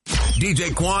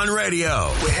DJ Quan Radio,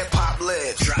 where hip hop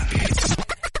lives. Drop it.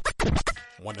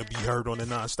 Want to be heard on the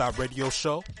Non-Stop Radio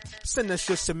Show? Send us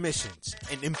your submissions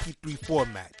in MP3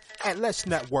 format at Let's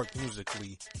Network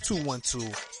Musically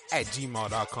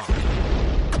 212@gmail.com.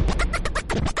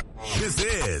 This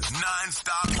is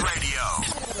Non-Stop Radio.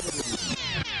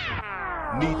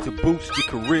 Need to boost your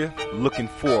career? Looking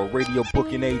for a radio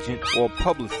booking agent or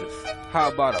publicist? How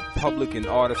about a public and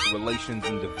artist relations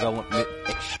and development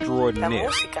extraordinaire?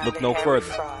 Look no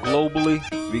further. Globally,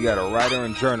 we got a writer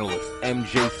and journalist,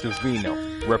 MJ Savino,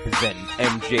 representing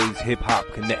MJ's Hip Hop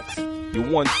Connects. Your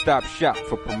one-stop shop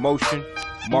for promotion,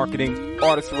 marketing,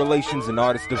 artist relations, and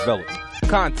artist development.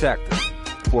 Contact us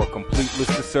for a complete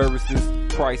list of services,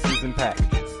 prices, and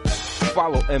packages.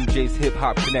 Follow MJ's Hip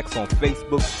Hop Connects on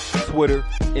Facebook, Twitter,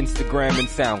 Instagram, and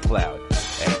SoundCloud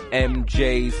at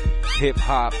MJ's Hip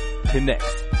Hop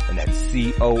Connects, and that's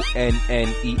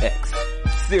CONNEX.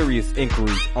 Serious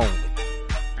inquiries only.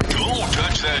 Don't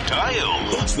touch that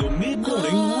dial. It's the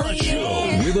Mid-Morning Rush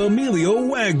Show with Emilio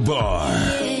Wagbar.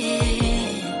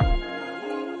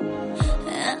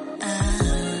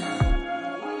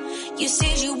 You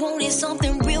said you wanted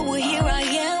something real, well here I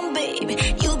am, baby.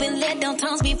 You've been let down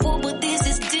times before, but this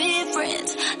is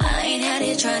different. I ain't had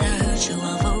it trying to hurt you,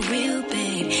 I'm for real,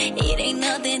 babe. It ain't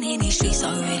nothing in these streets,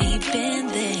 already been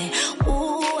there.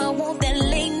 Ooh, I want that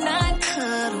late night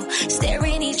cuddle, stare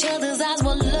in each other's eyes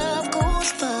while love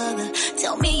goes further.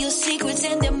 Tell me your secrets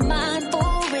and they're mine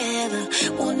forever.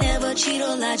 We'll never cheat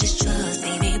or lie, just trust,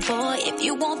 baby boy. If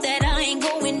you want that, I ain't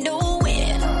going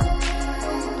nowhere.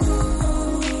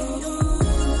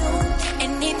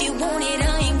 If you want it,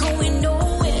 I ain't going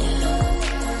nowhere.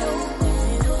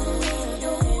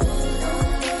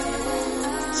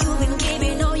 You've been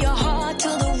giving all your heart to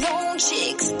the wrong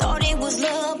chicks. Thought it was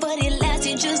love, but it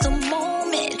lasted just a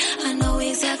moment. I know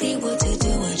exactly what to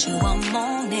do with you, I'm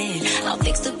on it. I'll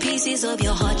fix the pieces of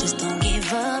your heart, just don't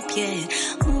give up yet.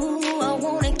 Ooh, I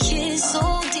wanna kiss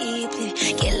so deeply.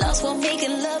 Get lost while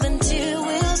making love until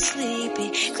we're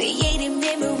sleepy. Creating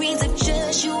memories of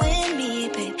just you and me,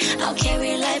 babe. I'll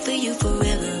carry life for you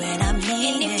forever, and I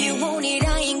mean it. If you want it,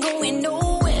 I ain't going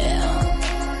nowhere.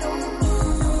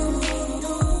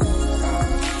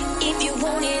 If you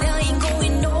want it, I ain't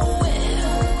going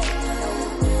nowhere.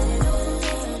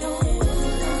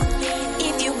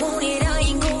 If you want it, I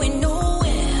ain't going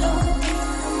nowhere.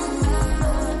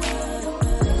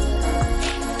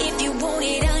 If you want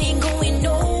it, I ain't going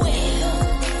nowhere.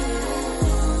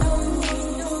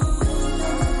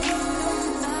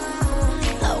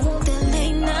 I want that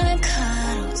late night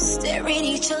cuddle, stare in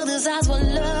each other's eyes while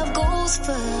love goes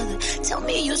further. Tell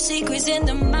me your secrets and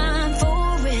they're mine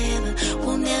forever.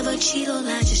 We'll never cheat or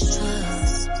lie, just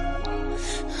trust.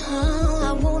 Oh,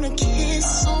 I wanna kiss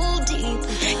so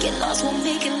deeply. Get lost while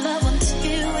making love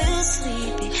until we're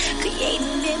sleepy.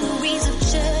 Creating memories of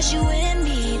just you and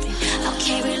me, babe. I'll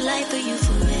carry life for you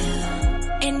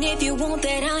forever. And if you want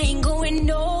that, I ain't going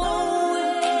nowhere.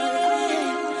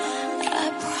 I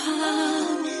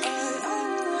promise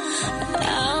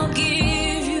I'll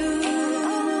give you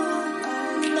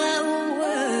my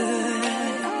word.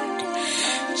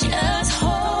 Just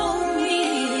hold me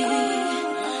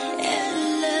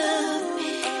and love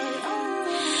me.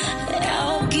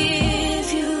 I'll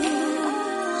give you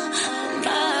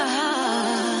my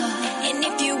heart. And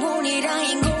if you want it, I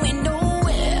ain't going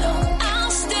nowhere.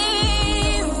 I'll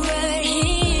stay right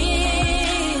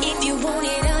here. If you want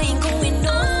it, I ain't going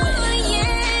nowhere. I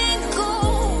ain't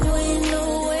going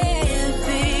nowhere,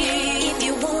 babe. If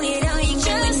you want it, I ain't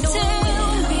going nowhere. Just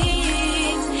tell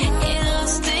me, and I'll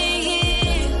stay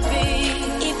here,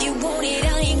 babe. If you want it,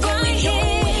 I ain't going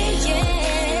nowhere.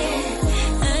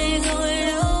 Yeah, I ain't going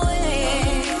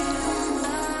nowhere.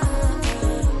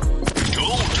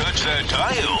 Don't touch that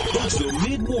dial. It's the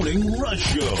Mid-Morning Rush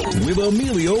Show with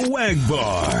Emilio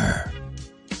Wagbar.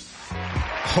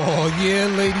 Oh yeah,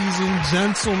 ladies and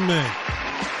gentlemen.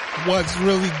 What's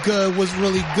really good? What's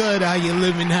really good? How you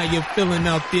living? How you feeling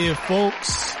out there,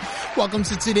 folks? Welcome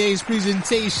to today's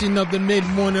presentation of the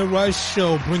Mid-Morning Rush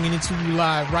Show, bringing it to you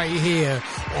live right here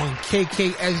on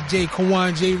KKSJ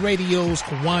Kawanje Radio's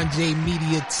Kawanje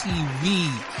Media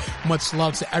TV. Much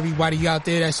love to everybody out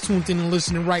there that's tuned in and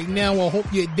listening right now. I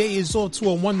hope your day is off to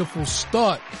a wonderful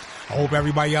start. I hope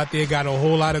everybody out there got a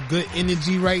whole lot of good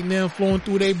energy right now flowing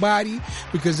through their body,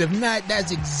 because if not,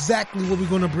 that's exactly what we're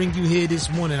going to bring you here this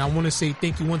morning. I want to say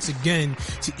thank you once again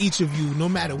to each of you, no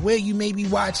matter where you may be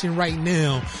watching right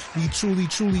now. We truly,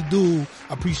 truly do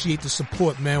appreciate the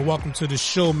support, man. Welcome to the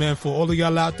show, man. For all of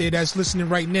y'all out there that's listening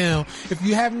right now, if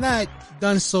you have not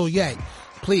done so yet,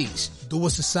 please do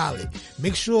us a solid.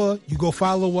 Make sure you go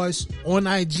follow us on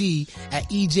IG at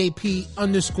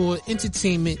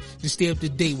EJP_entertainment to stay up to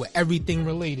date with everything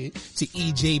related to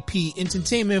EJP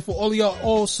Entertainment. For all of y'all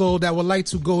also that would like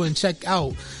to go and check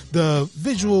out the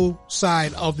visual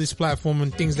side of this platform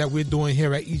and things that we're doing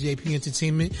here at EJP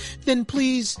Entertainment, then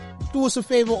please do us a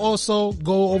favor also.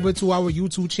 Go over to our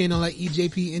YouTube channel at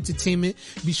EJP Entertainment.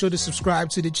 Be sure to subscribe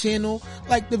to the channel,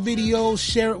 like the video,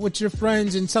 share it with your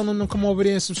friends, and tell them to come over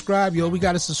there and subscribe. Yo, we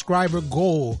got a subscriber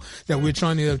goal that we're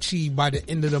trying to achieve by the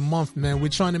end of the month, man. We're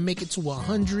trying to make it to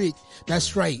 100.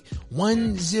 That's right,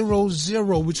 100.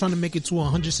 We're trying to make it to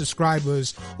 100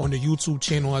 subscribers on the YouTube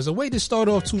channel as a way to start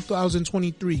off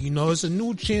 2023. You know, it's a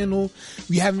new channel.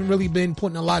 We haven't really been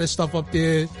putting a lot of stuff up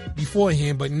there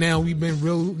beforehand, but now we've been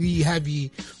really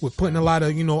heavy with putting a lot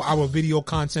of, you know, our video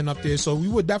content up there. So we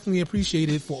would definitely appreciate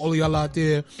it for all of y'all out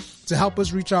there to help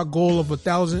us reach our goal of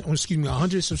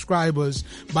 100 subscribers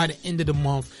by the end of the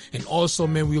month. And also,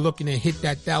 man, we're looking to hit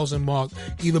that 1,000 mark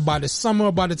either by the summer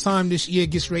or by the time this year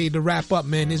gets ready to wrap up,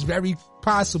 man. It's very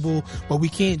possible, but we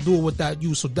can't do it without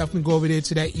you. So definitely go over there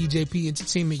to that EJP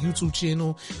Entertainment YouTube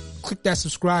channel, click that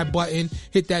subscribe button,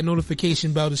 hit that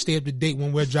notification bell to stay up to date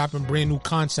when we're dropping brand new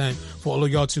content for all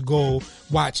of y'all to go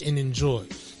watch and enjoy.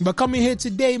 But coming here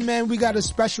today, man, we got a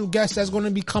special guest that's going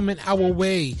to be coming our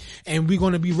way, and we're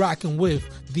going to be rocking with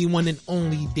the one and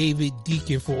only David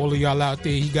Deacon. For all of y'all out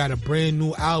there, he got a brand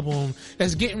new album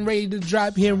that's getting ready to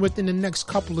drop here within the next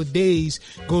couple of days,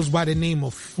 goes by the name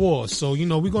of Force. So, you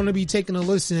know, we're going to be taking a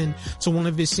listen to one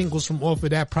of his singles from off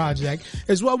of that project.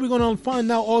 As well, we're going to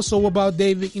find out also about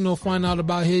David, you know, find out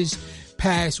about his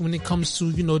past when it comes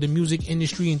to, you know, the music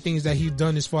industry and things that he's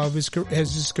done as far as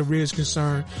his career is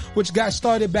concerned, which got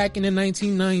started back in the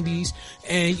 1990s.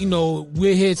 And, you know,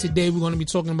 we're here today. We're going to be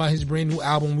talking about his brand new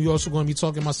album. We're also going to be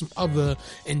talking about some other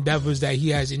endeavors that he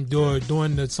has endured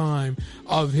during the time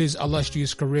of his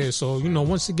illustrious career. So, you know,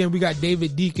 once again, we got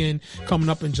David Deacon coming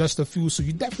up in just a few. So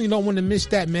you definitely don't want to miss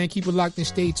that, man. Keep it locked and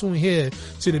stay tuned here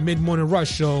to the Mid-Morning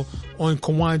Rush Show on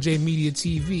Kawanje Media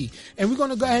TV. And we're going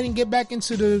to go ahead and get back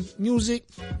into the music.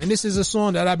 And this is a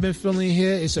song that I've been feeling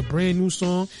here. It's a brand new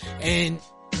song, and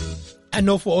I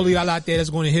know for all of y'all out there that's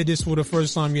going to hear this for the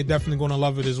first time, you're definitely going to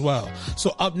love it as well.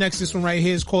 So up next, this one right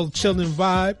here is called Chillin'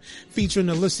 Vibe, featuring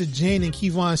Alyssa Jane and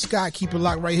Kevon Scott. Keep it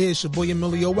locked right here. It's your boy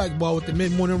Emilio Wackball with the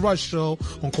Mid-Morning Rush Show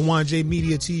on Kawanje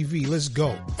Media TV. Let's go.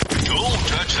 Don't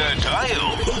touch that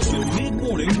dial. It's the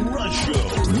Mid-Morning Rush Show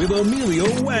with Emilio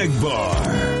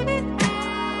Wackbar.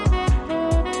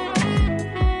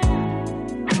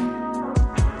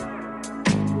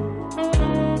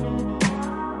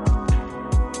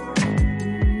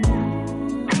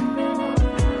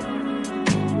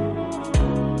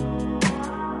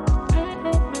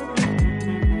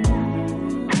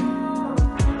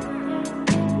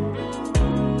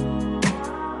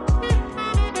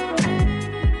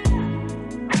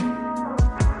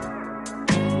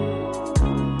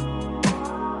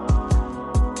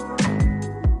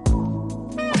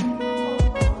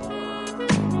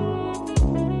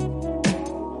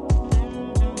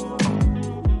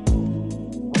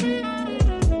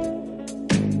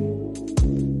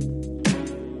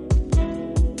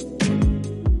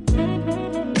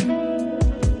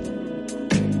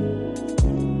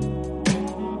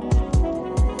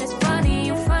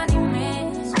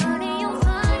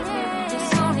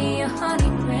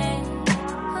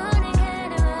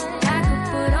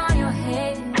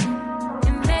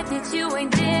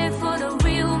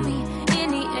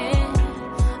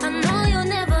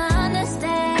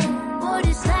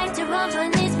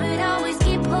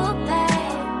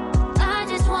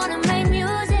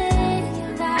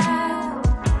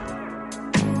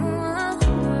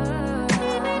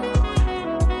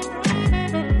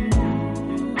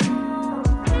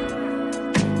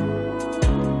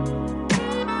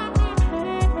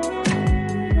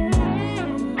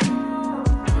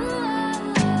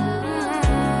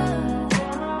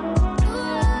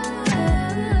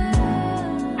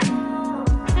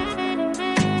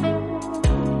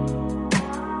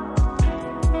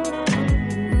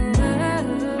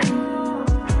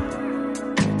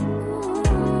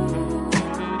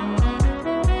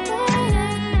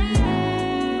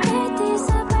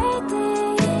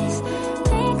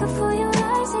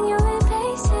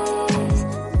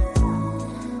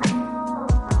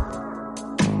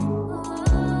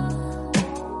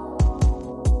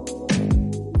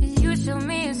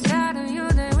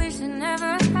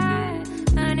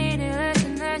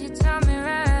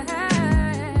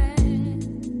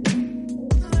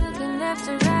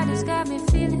 Got me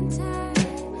feeling tired,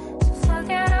 so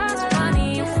forget us.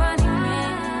 Funny, you funny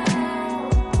man.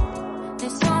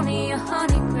 It's only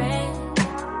 $100 grand.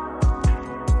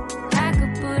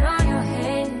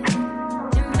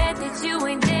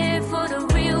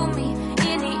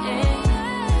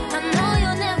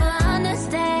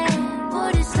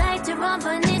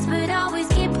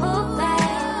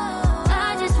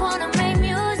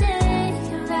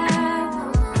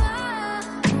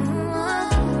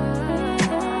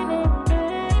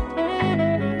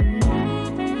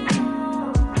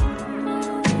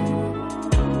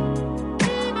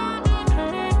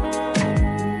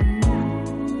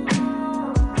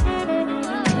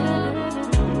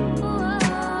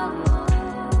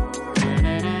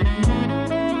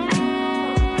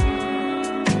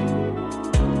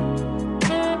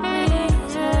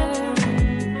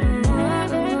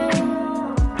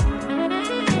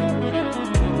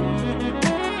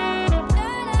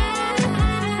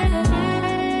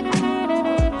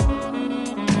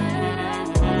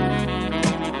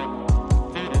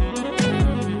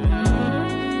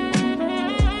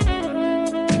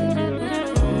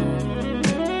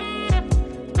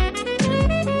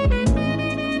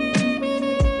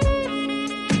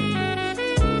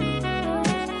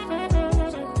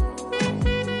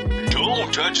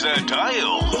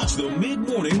 dial. It's the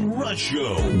Mid-Morning Rush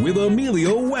Show with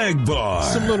Emilio Wagbar.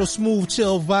 Some little smooth,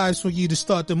 chill vibes for you to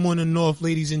start the morning off,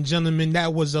 ladies and gentlemen.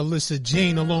 That was Alyssa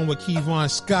Jane along with Kevon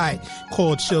Scott,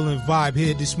 called Chillin' Vibe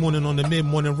here this morning on the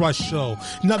Mid-Morning Rush Show.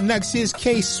 And up next is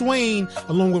K Swain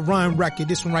along with Rhyme Record.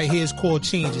 This one right here is called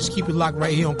Changes. Keep it locked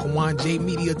right here on Kawan J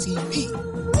Media TV.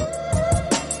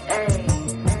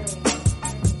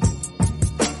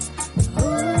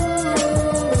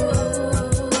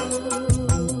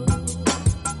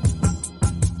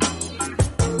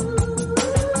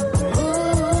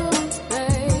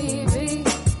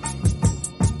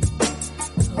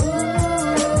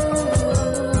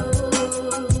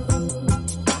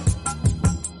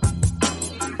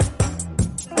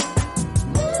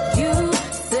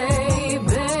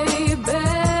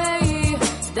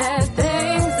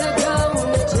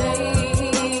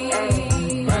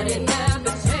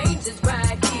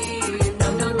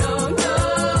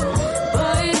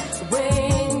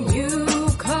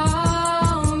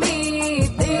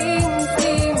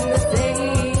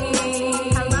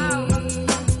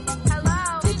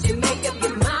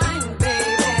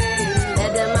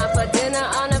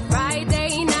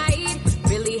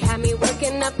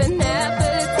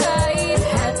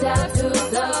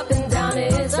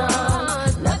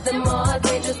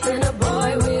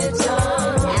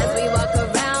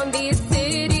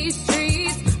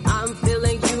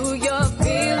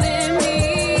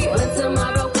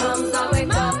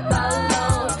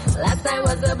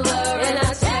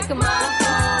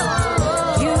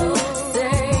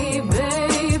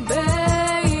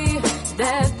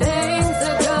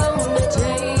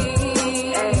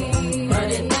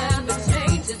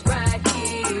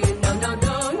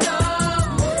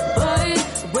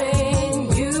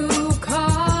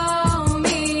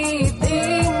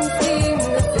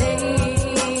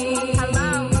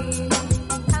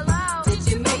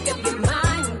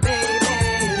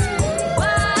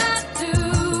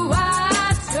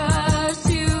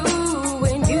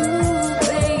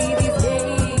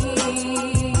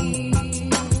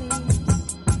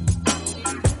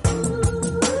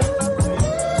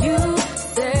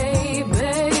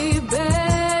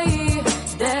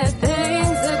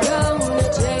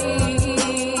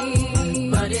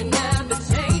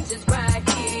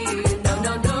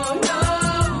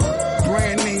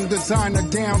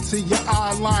 To your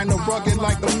eyeliner, rugged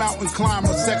like a mountain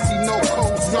climber, sexy no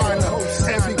cosigner.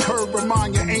 Every curve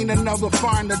remind you ain't another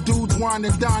finder. Dudes wine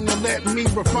and dine you, let me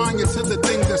refine you to the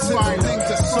thing that's fine.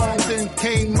 Songs in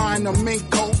K minor, mink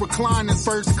coat recliners,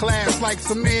 first class like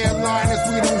some airliners.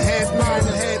 We them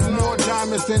headliners, had more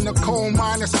diamonds than the coal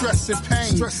miner. Stress and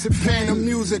pain, pain of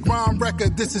music, Rhyme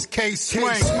Record. This is K Swain.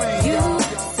 You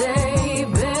say,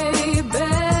 baby,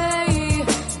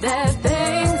 that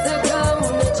things are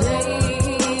gonna change.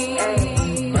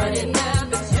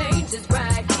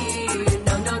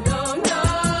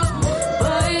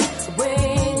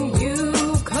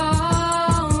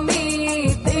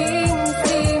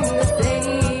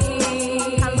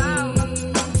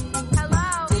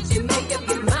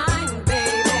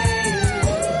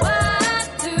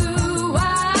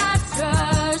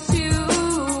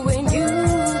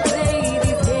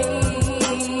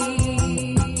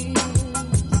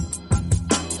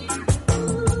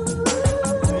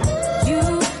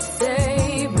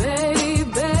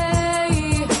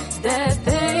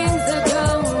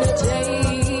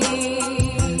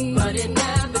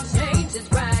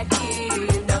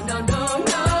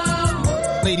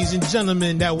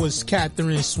 Gentlemen, that was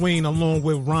Catherine Swain along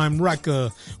with Rhyme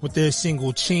Record with their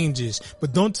single Changes.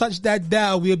 But don't touch that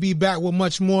dial. We'll be back with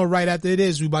much more right after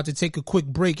this. We're about to take a quick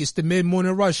break. It's the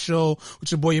Mid-Morning Rush Show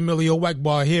with your boy Emilio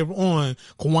Wagbar here on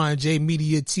Kawan J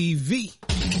Media TV.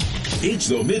 It's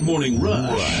the Mid-Morning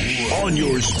Rush on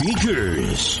your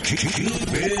speakers. Keep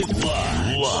it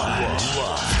locked.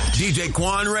 DJ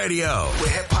Quan Radio, where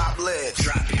hip hop lives.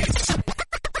 Drop it.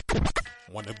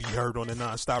 Want to be heard on the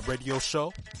Non-Stop Radio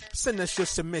Show? Send us your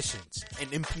submissions in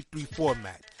MP3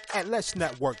 format at Let's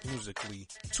Network Musically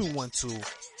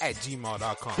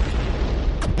 212@gmail.com.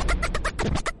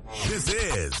 This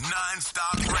is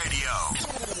Non-Stop Radio.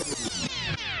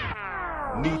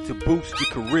 Need to boost your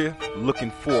career?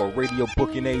 Looking for a radio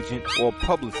booking agent or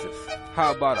publicist?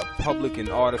 How about a public and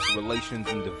artist relations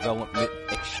and development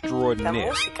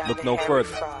extraordinaire? Look no further.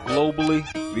 Globally,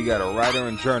 we got a writer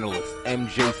and journalist,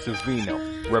 MJ Savino,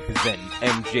 representing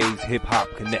MJ's Hip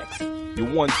Hop Connects. Your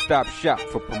one-stop shop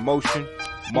for promotion,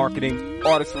 marketing,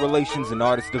 artist relations, and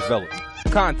artist development.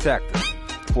 Contact us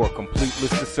for a complete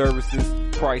list of services,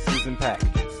 prices, and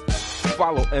packages.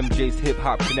 Follow MJ's Hip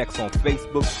Hop Connects on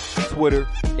Facebook, Twitter,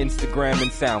 Instagram,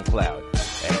 and SoundCloud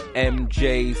at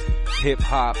MJ's Hip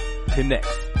Hop Connects.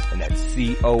 and that's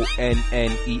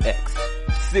CONNEX.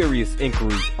 Serious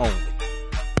inquiries only.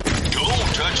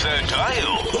 Don't touch that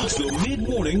dial. It's the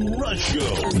Mid-Morning Rush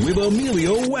Show with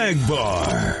Emilio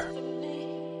Wagbar.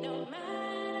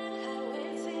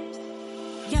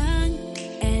 Young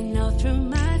and all through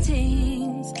my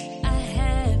teens, I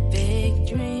had big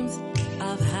dreams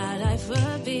of how life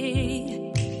would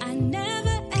be. I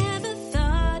never ever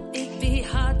thought it'd be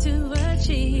hard to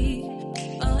achieve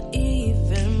or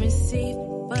even receive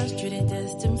what's truly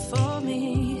destined for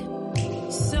me.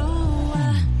 So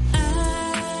I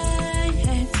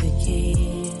had to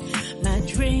keep my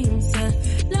dreams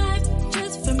alive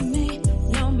just for me,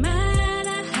 no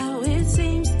matter how it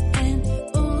seems, and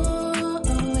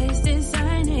always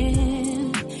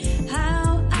designing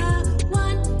how I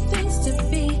want things to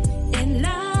be in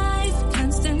life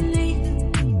constantly.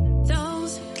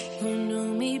 Those who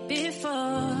knew me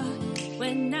before,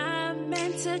 when I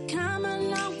meant to come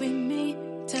along with me,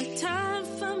 took time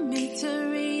for me to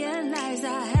realize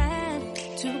I had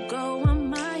to go on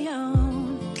my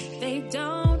own. They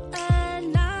don't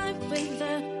align with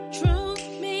the true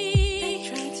me. They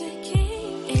try to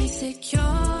keep insecure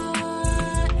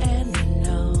and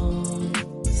alone,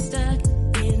 stuck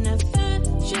in a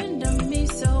version of me.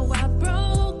 So I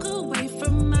broke away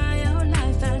from my own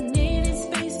life. I needed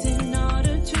space in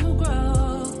order to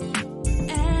grow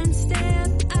and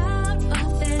step out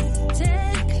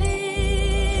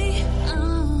authentically.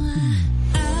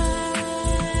 I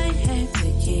had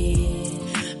to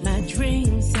keep my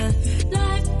dreams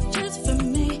alive just for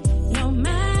me, no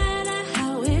matter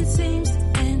how it seems,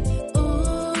 and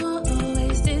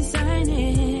always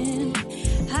designing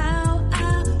how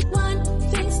I want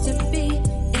things to be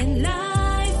in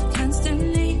life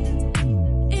constantly.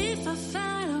 If I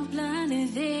follow blindly,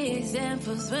 the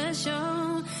examples were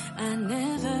shown, I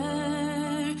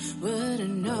never would have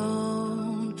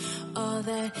known all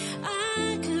that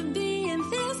I could be in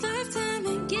this lifetime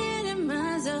and get in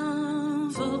my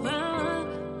zone for power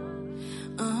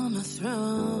on the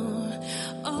throne.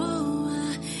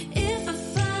 Oh, if I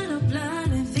follow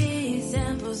blindly, the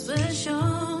examples were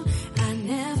shown, I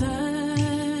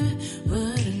never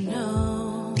would have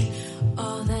known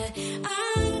all that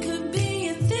I could be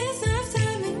in this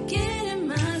lifetime and get in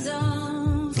my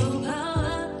zone for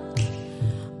power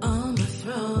on the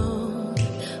throne.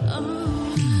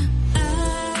 Oh, I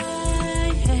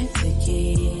had to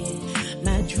keep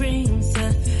my dreams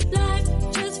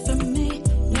alive just for me,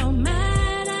 no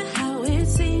matter how it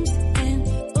seems, and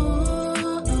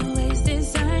always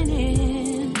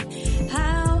designing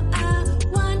how I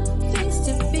want things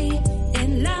to be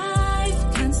in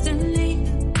life constantly.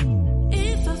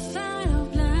 If I follow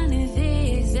blindly,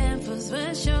 the examples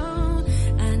were shown,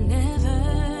 I never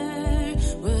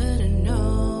would have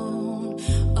known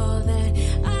all that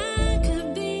I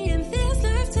could be in this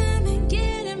lifetime and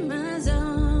get in my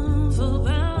zone for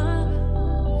power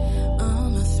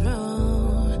on the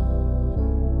throne.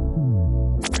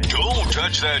 Don't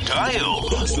touch that dial.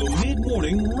 It's the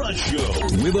Mid-Morning Rush Show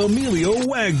with Emilio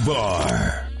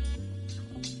Wagbar.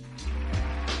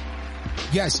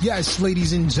 Yes,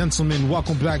 ladies and gentlemen,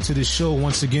 welcome back to the show.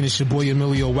 Once again, it's your boy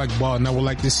Emilio Wagbar, and I would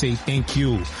like to say thank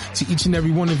you to each and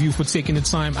every one of you for taking the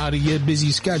time out of your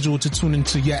busy schedule to tune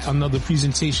into yet another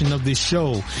presentation of this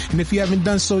show. And if you haven't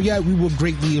done so yet, we will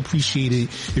greatly appreciate it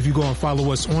if you go and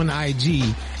follow us on IG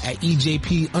at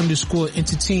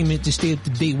EJP_entertainment to stay up to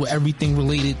date with everything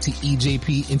related to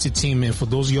EJP Entertainment. For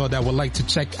those of y'all that would like to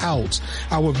check out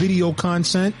our video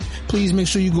content, please make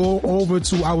sure you go over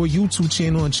to our YouTube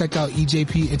channel and check out EJP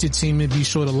Entertainment. Be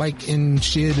sure to like and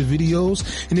share the videos.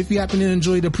 And if you happen to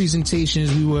enjoy the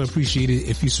presentations, we would appreciate it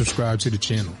if you subscribe to the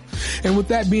channel. And with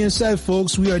that being said,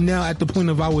 folks, we are now at the point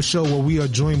of our show where we are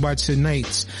joined by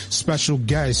tonight's special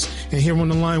guest. And here on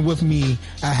the line with me,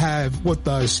 I have with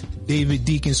us David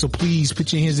Deacon. So please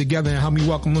put your hands together and help me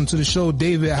welcome him to the show.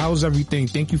 David, how's everything?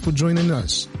 Thank you for joining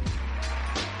us.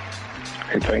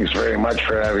 Hey, thanks very much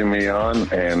for having me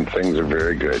on, and things are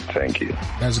very good. Thank you.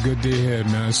 That's good to hear,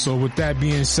 man. So with that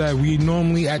being said, we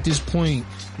normally at this point,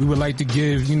 we would like to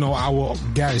give, our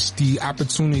guests the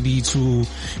opportunity to,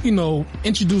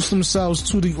 introduce themselves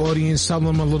to the audience, tell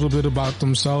them a little bit about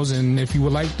themselves, and if you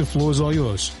would like, the floor is all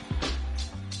yours.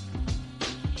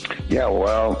 Yeah,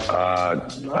 well, I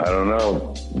don't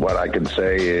know. What I could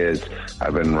say is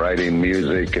I've been writing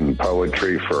music and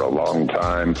poetry for a long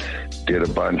time. Did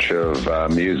a bunch of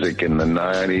music in the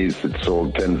 90s that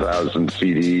sold 10,000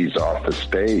 CDs off the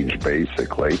stage,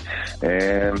 basically,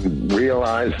 and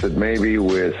realized that maybe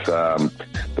with the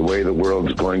way the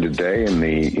world's going today and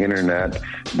the internet,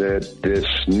 that this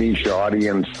niche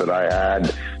audience that I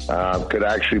had could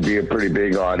actually be a pretty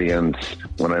big audience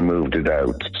when I moved it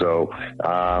out. So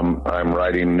I'm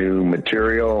writing new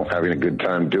material, having a good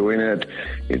time doing it.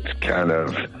 It's kind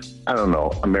of, I don't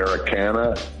know,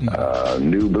 Americana,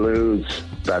 new blues,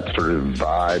 that sort of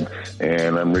vibe,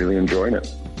 and I'm really enjoying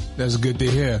it. That's good to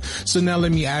hear. So now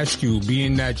let me ask you,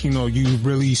 being that, you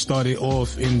really started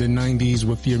off in the 90s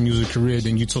with your music career,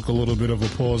 then you took a little bit of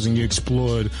a pause and you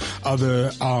explored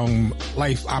other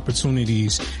life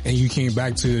opportunities and you came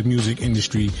back to the music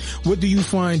industry. What do you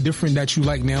find different that you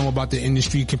like now about the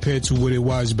industry compared to what it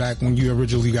was back when you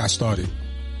originally got started?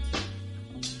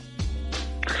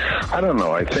 I don't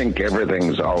know. I think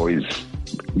everything's always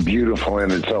beautiful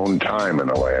in its own time in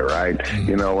a way, right?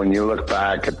 Mm-hmm. When you look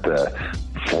back at the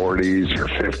 40s or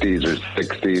 50s or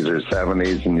 60s or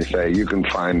 70s and you say you can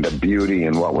find the beauty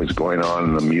in what was going on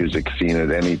in the music scene at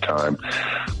any time.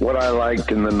 What I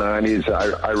liked in the 90s,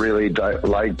 I really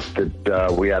liked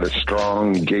that we had a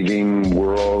strong gigging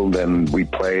world and we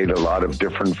played a lot of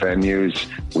different venues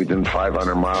within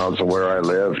 500 miles of where I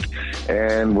lived,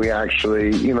 and we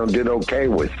actually, did okay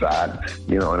with that,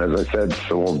 and as I said,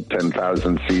 sold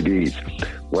 10,000 CDs.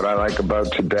 What I like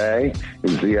about today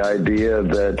is the idea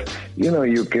that,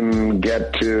 you can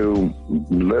get to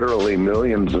literally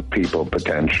millions of people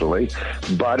potentially,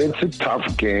 but it's a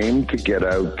tough game to get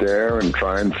out there and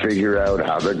try and figure out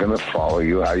how they're going to follow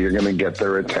you, how you're going to get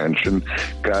their attention,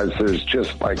 because there's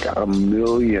just like a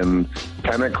million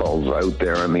tentacles out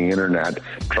there on the internet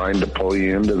trying to pull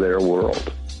you into their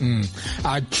world.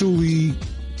 I truly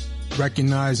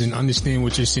recognize and understand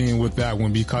what you're saying with that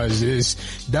one, because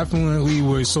it's definitely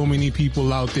with so many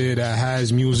people out there that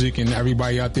has music and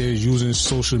everybody out there is using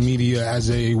social media as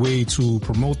a way to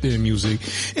promote their music.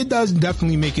 It does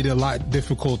definitely make it a lot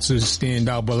difficult to stand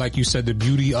out. But like you said, the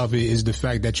beauty of it is the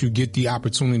fact that you get the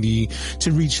opportunity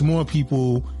to reach more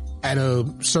people at a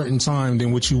certain time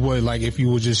than what you would like if you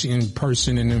were just in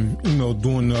person and then,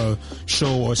 doing a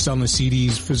show or selling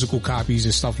CDs, physical copies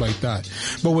and stuff like that.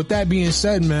 But with that being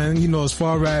said, man, as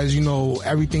far as,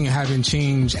 everything having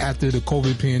changed after the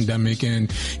COVID pandemic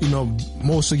and,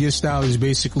 most of your style is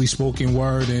basically spoken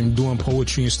word and doing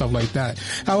poetry and stuff like that.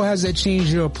 How has that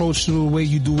changed your approach to the way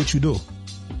you do what you do?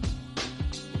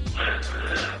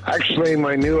 Actually,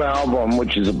 my new album,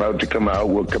 which is about to come out,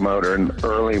 will come out in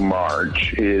early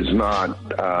March, is not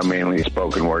mainly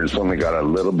spoken word. It's only got a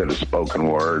little bit of spoken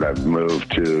word. I've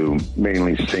moved to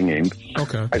mainly singing.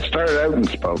 Okay. I started out in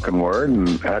spoken word and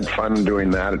had fun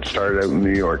doing that. It started out in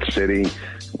New York City.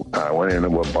 I went into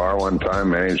a bar one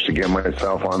time, managed to get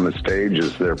myself on the stage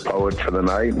as their poet for the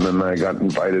night, and then I got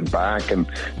invited back and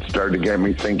started to get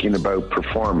me thinking about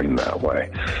performing that way.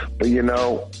 But,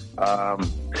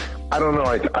 I don't know.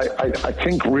 I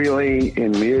think really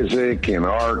in music, in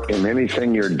art, in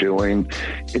anything you're doing,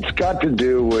 it's got to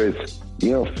do with,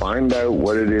 find out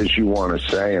what it is you want to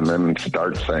say and then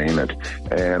start saying it.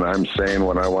 And I'm saying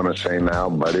what I want to say now,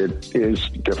 but it is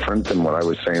different than what I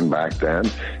was saying back then.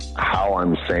 How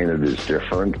I'm saying it is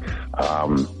different.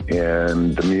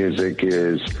 And the music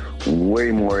is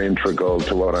way more integral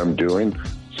to what I'm doing.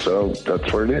 So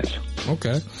that's where it is.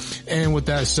 Okay. And with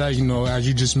that said, as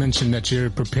you just mentioned that you're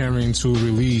preparing to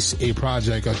release a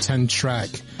project, a 10-track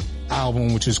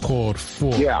album, which is called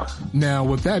 4. Yeah. Now,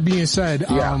 with that being said,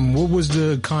 what was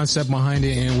the concept behind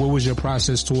it and what was your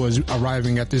process towards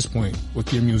arriving at this point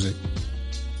with your music?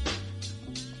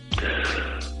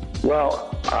 Well,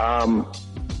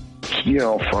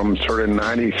 from sort of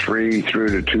 93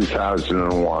 through to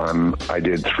 2001, I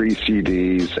did 3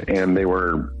 CDs, and they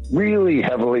were really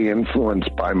heavily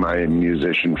influenced by my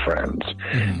musician friends.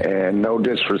 Mm-hmm. And no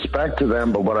disrespect to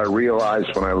them, but what I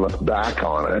realized when I looked back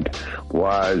on it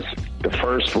was the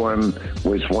first one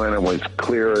was when it was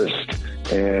clearest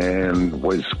and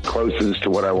was closest to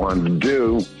what I wanted to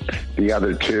do. The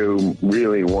other 2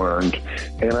 really weren't.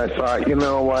 And I thought, you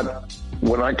know what?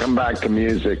 When I come back to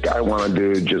music, I want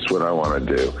to do just what I want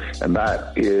to do. And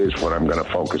that is what I'm going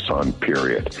to focus on,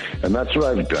 period. And that's what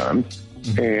I've done.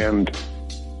 Mm-hmm. And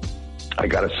I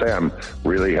got to say, I'm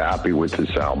really happy with this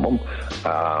album.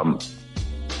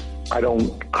 I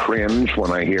don't cringe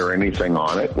when I hear anything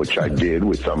on it, which I did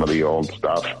with some of the old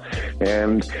stuff.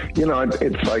 And,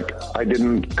 it's like I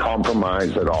didn't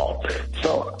compromise at all.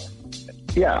 So,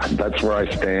 yeah, that's where I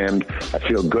stand. I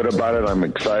feel good about it. I'm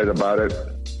excited about it.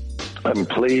 I'm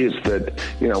pleased that,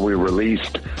 we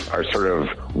released our sort of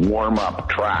warm-up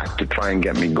track to try and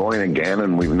get me going again,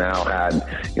 and we've now had,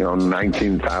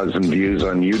 19,000 views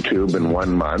on YouTube in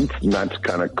 1 month, and that's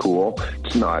kind of cool.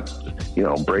 It's not,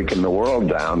 breaking the world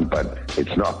down, but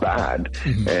it's not bad.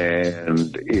 Mm-hmm.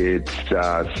 And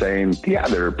it's saying,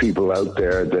 there are people out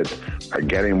there that are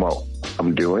getting what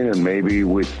I'm doing, and maybe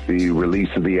with the release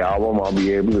of the album, I'll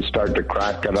be able to start to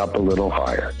crack it up a little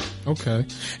higher. Okay.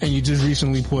 And you just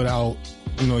recently put out,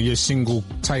 you know, your single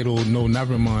titled No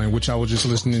Nevermind, which I was just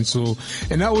listening to.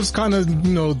 And that was kind of,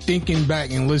 you know, thinking back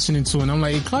and listening to it. And I'm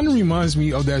like, it kind of reminds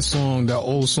me of that song, that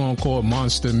old song called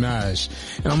Monster Mash.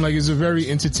 And I'm like, it's a very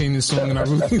entertaining song, and I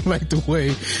really like the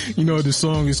way, you know, the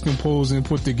song is composed and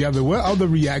put together. What other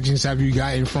reactions have you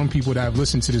gotten from people that have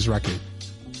listened to this record?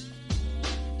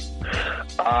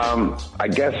 I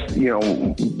guess, you know,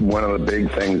 one of the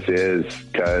big things is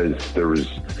because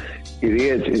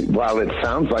while it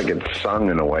sounds like it's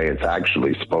sung in a way, it's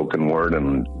actually spoken word,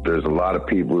 and there's a lot of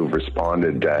people who've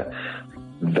responded to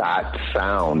that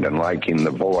sound and liking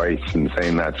the voice and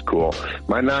saying that's cool.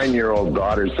 My 9-year-old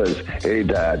daughter says, "Hey,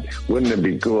 Dad, wouldn't it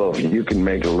be cool if you can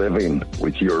make a living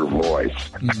with your voice?"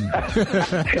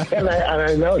 Mm. and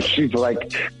I know she's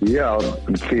like, you know,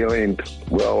 feeling,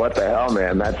 well, what the hell,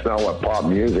 man? That's not what pop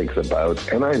music's about.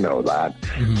 And I know that.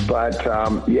 Mm-hmm. But,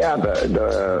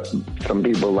 some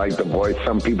people like the voice.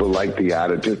 Some people like the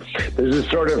attitude. There's a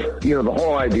sort of, you know, the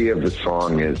whole idea of the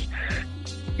song is,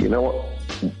 you know,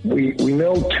 we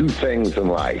know two things in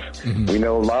life. Mm-hmm. We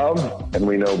know love and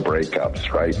we know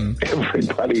breakups, right? Mm-hmm.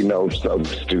 Everybody knows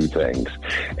those two things.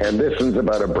 And this one's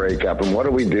about a breakup. And what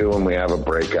do we do when we have a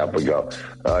breakup? We go,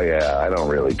 oh yeah, I don't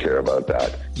really care about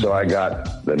that. So I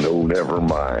got the no, never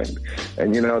mind.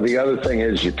 And you know, the other thing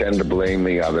is you tend to blame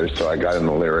the other. So I got in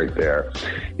the lyric there,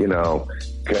 you know,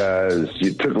 because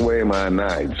you took away my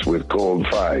nights with cold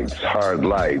fights, hard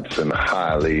lights, and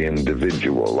highly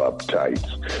individual uptights.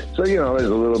 So, you know,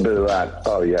 there's a little bit of that,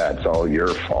 oh yeah, it's all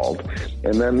your fault.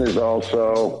 And then there's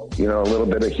also, you know, a little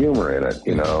bit of humor in it,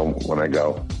 you know, when I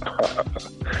go,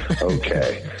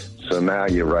 okay, so now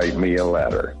you write me a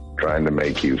letter trying to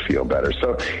make you feel better.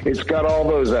 So it's got all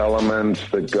those elements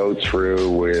that go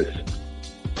through with,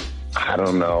 I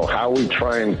don't know, how we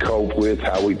try and cope with,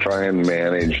 how we try and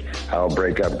manage how a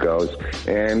breakup goes.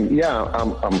 And yeah,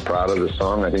 I'm proud of the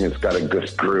song. I think it's got a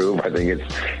good groove. I think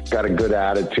it's got a good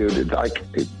attitude.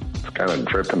 It's kind of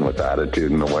dripping with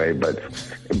attitude in a way,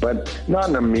 but not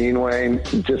in a mean way,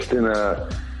 just in a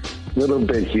little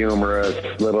bit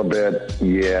humorous, little bit,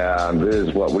 yeah, this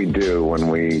is what we do when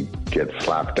we get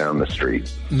slapped down the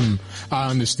street. I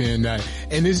understand that.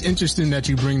 And it's interesting that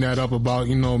you bring that up about,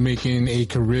 you know, making a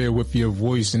career with your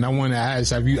voice. And I want to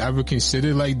ask, have you ever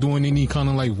considered like doing any kind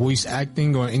of like voice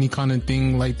acting or any kind of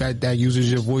thing like that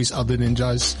uses your voice other than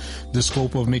just the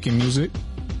scope of making music?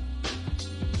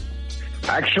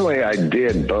 Actually, I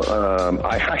did.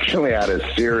 I actually had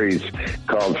a series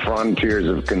called Frontiers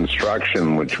of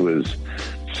Construction, which was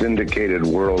syndicated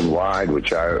worldwide,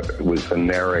 which I was the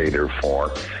narrator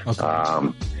for.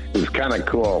 Okay. It was kind of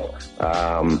cool.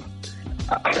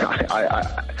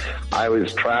 I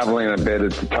was traveling a bit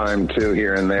at the time too,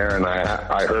 here and there, and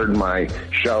I heard my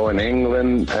show in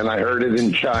England and I heard it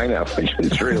in China, which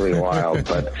is really wild.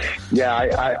 But yeah,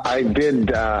 I did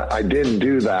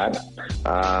do that,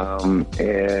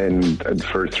 and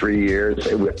for 3 years,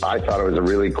 I thought it was a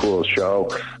really cool show,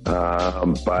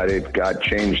 but it got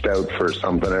changed out for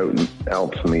something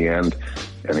else in the end.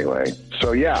 Anyway,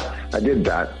 so yeah, I did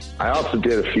that. I also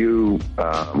did a few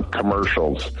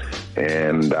commercials,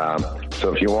 and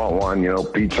so if you want one, you know,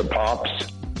 Pizza Pops,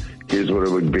 here's what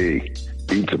it would be.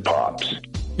 Pizza Pops,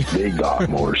 they got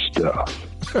more stuff.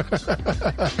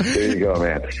 There you go,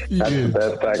 man. That's the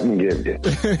best I can give you.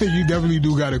 You definitely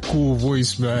do got a cool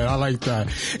voice, man. I like that.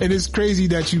 And it's crazy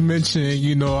that you mentioned,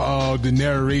 you know, the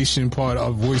narration part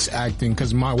of voice acting,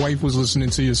 because my wife was listening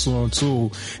to your song too,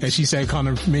 and she said kind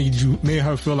of made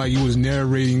her feel like you was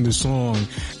narrating the song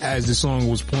as the song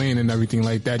was playing and everything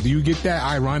like that. Do you get that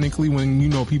ironically when, you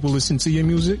know, people listen to your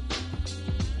music?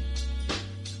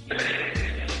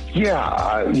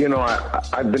 Yeah, you know,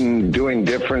 I've been doing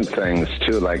different things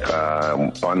too. Like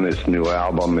on this new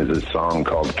album is a song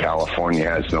called California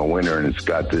Has No Winter, and it's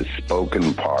got this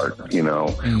spoken part, you know,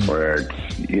 where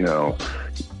it's, you know,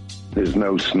 there's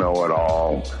no snow at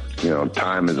all. You know,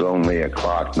 time is only a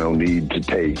clock, no need to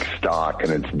take stock.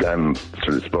 And it's done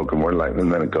sort of spoken word like,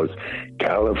 and then it goes,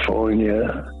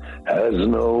 California has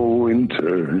no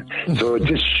winter. So it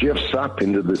just shifts up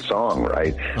into the song,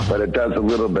 right? But it does a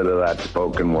little bit of that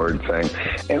spoken word thing.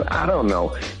 And I don't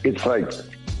know, it's like,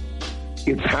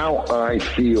 it's how I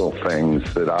feel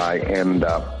things that I end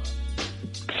up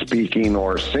speaking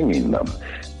or singing them.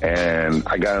 And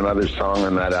I got another song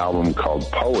on that album called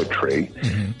Poetry,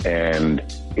 and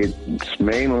it's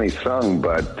mainly sung,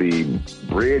 but the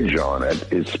bridge on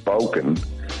it is spoken.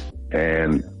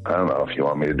 And I don't know if you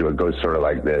want me to do it. It goes sort of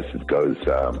like this. It goes,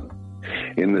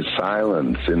 In the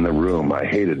silence in the room, I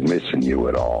hated missing you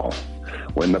at all.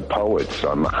 When the poet's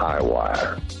on the high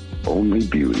wire, only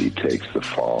beauty takes the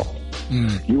fall.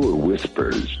 You were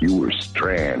whispers, you were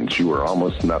strands, you were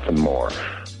almost nothing more.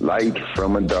 Light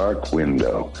from a dark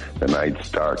window, the night's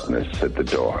darkness at the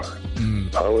door.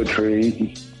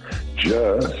 Poetry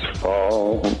just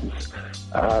falls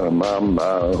out of my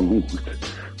mouth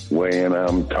when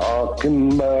I'm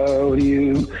talking about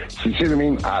you. See what I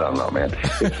mean? I don't know, man.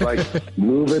 It's like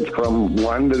move it from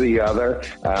one to the other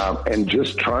and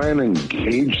just try and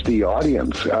engage the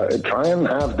audience. Try and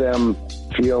have them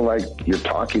feel like you're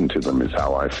talking to them is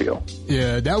how I feel.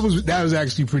 Yeah, that was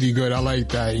actually pretty good. I like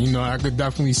that. You know, I could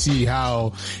definitely see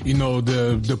how, you know,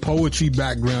 the poetry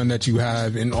background that you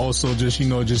have, and also just, you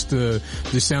know, just the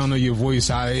sound of your voice,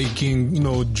 how it can, you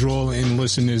know, draw in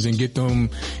listeners and get them,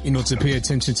 you know, to pay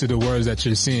attention to the words that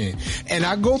you're saying. And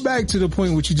I go back to the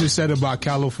point what you just said about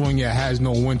California has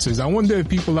no winters. I wonder if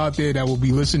people out there that will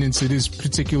be listening to this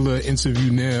particular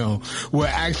interview now will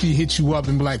actually hit you up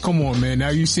and be like, come on, man, now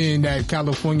you're saying that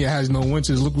California has no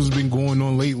winters. Look what's been going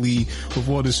on lately with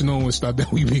all the snow and stuff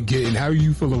that we've been getting. How do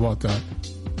you feel about that?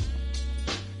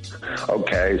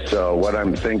 Okay, so what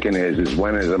I'm thinking is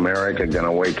when is America going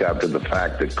to wake up to the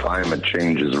fact that climate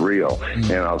change is real?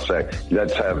 And I'll say,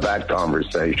 let's have that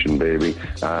conversation, baby,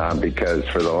 because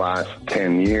for the last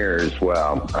 10 years,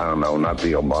 well, I don't know, not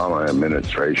the Obama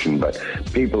administration, but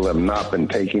people have not been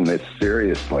taking this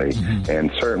seriously.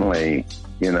 And certainly,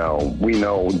 you know, we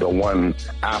know the one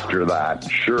after that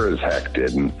sure as heck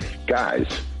didn't. Guys,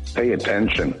 pay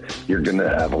attention. You're going to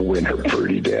have a winter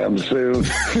pretty damn soon.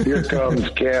 Here comes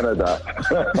Canada.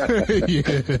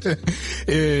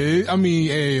 Yeah. I mean,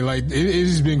 hey, like, it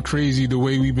has been crazy the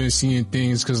way we've been seeing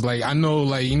things. Cause like, I know,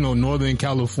 like, you know, Northern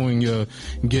California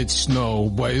gets snow,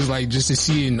 but it's like just to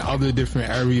see it in other different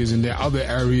areas, and there are other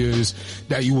areas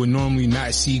that you would normally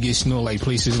not see get snow, like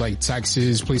places like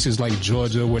Texas, places like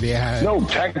Georgia where they had. No,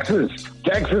 Texas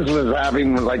was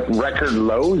having like record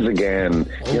lows again,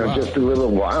 just a little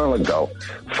while ago.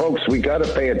 Folks, we got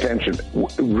to pay attention.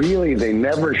 Really, they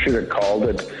never should have called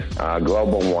it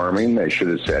global warming. They should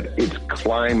have said it's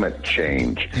climate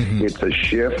change. It's a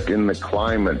shift in the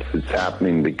climate that's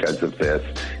happening because of this,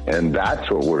 and that's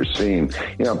what we're seeing.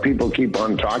 You know, people keep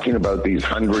on talking about these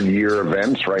 100-year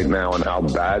events right now and how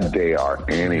bad they are.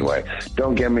 Anyway,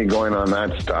 don't get me going on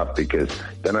that stuff, because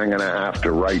then I'm going to have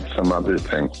to write some other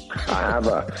thing. I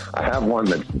have one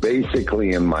that's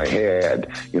basically in my head,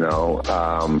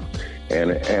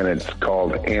 and it's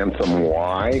called Anthem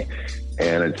Y,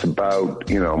 and it's about,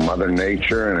 Mother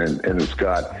Nature, and it's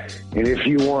got, and if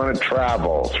you want to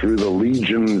travel through the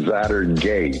legions at her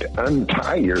gate,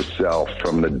 untie yourself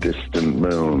from the distant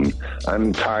moon,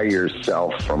 untie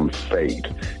yourself from fate,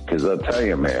 because I'll tell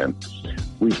you, man,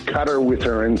 we've cut her with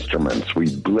her instruments.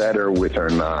 We've bled her with her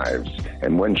knives.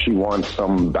 And when she wants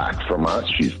some back from us,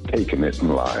 she's taking it in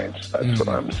lives. That's what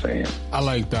I'm saying. I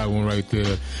like that one right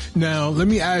there. Now, let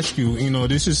me ask you,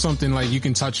 this is something like you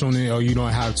can touch on it or you don't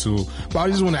have to. But I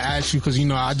just want to ask you because,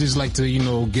 I just like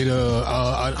to, get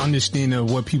an understanding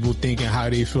of what people think and how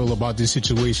they feel about this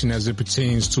situation as it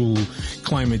pertains to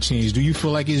climate change. Do you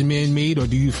feel like it's man-made, or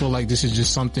do you feel like this is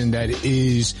just something that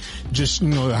is just,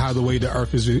 how the way the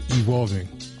earth is evolving?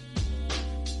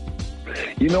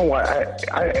 You know what?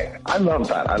 I love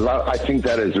that. I think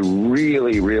that is a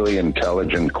really, really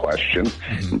intelligent question.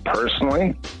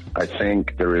 Personally, I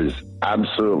think there is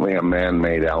absolutely a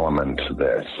man-made element to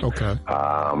this. Okay.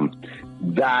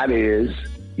 That is,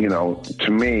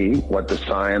 to me, what the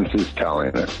science is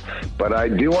telling us. But I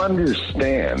do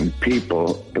understand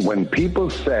people, when people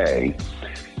say,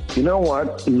 you know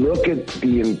what, look at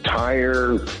the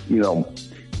entire,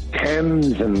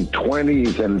 tens and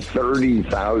 20s and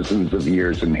 30,000s of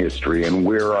years in history, and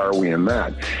where are we in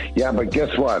that? Yeah, but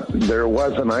guess what? There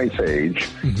was an ice age,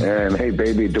 and hey,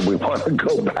 baby, do we want to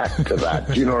go back to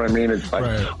that? Do you know what I mean? It's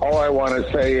like, all I want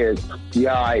to say is,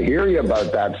 yeah, I hear you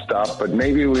about that stuff, but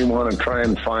maybe we want to try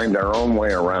and find our own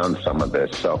way around some of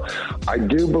this. So I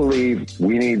do believe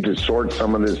we need to sort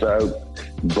some of this out,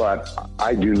 but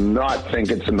I do not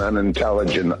think it's an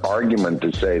unintelligent argument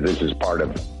to say this is part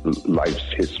of life's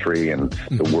history and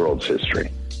the world's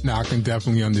history. No, I can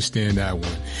definitely understand that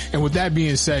one. And with that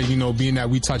being said, being that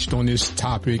we touched on this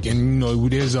topic and,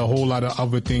 there's a whole lot of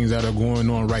other things that are going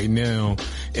on right now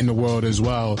in the world as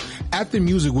well. After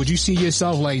music, would you see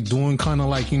yourself like doing kind of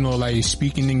like, like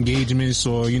speaking engagements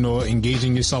or,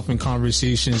 engaging yourself in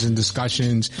conversations and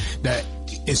discussions that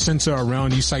is center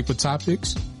around these type of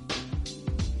topics?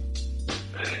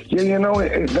 Yeah,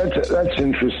 that's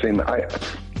interesting.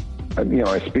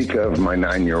 I speak of my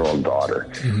 9-year-old daughter.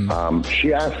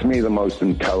 She asks me the most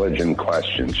intelligent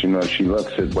questions. She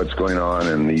looks at what's going on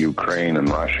in the Ukraine and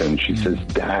Russia, and she says,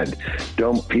 Dad,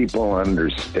 don't people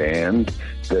understand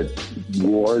that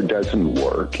war doesn't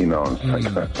work? It's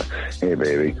like, hey,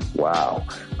 baby, wow.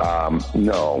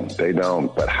 No, they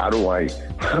don't. But how do I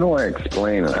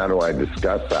explain and how do I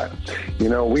discuss that?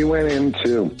 We went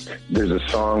into, there's a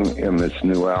song in this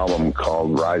new album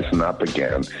called Rising Up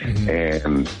Again,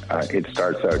 and it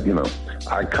starts out,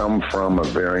 I come from a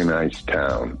very nice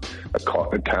town, a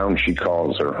town she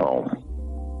calls her home.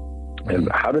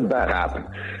 And how did that happen?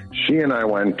 She and I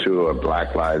went to a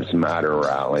Black Lives Matter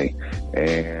rally,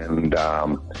 and,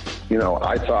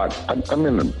 I thought, I'm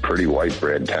in a pretty white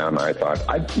bread town. I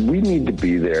thought, we need to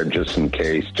be there just in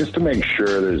case, just to make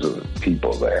sure there's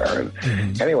people there.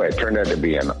 And anyway, it turned out to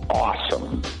be an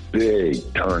awesome, big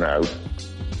turnout,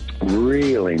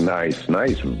 really nice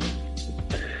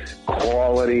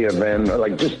quality event,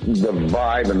 like just the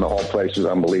vibe and the whole place was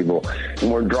unbelievable.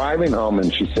 And we're driving home,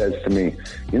 and she says to me,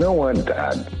 you know what,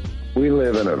 Dad, we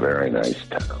live in a very nice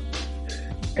town.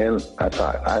 And I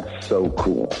thought, that's so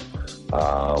cool.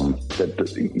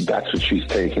 That's what she's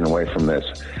taking away from this.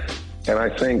 And I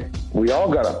think we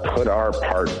all got to put our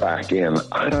part back in.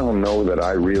 I don't know that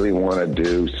I really want to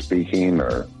do speaking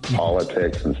or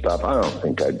politics and stuff. I don't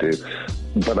think I do.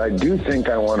 But I do think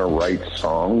I want to write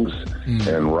songs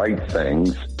and write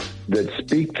things that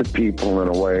speak to people in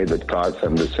a way that cause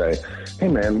them to say, hey,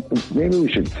 man, maybe we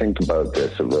should think about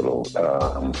this a little,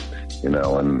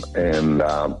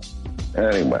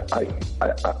 anyway,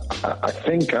 I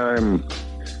think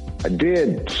I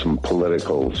did some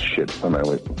political shit when I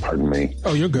was, pardon me.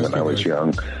 Oh, you're good. When I was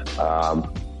young.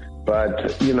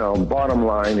 But, bottom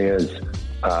line is,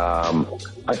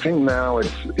 I think now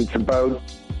it's about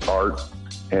art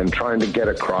and trying to get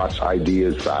across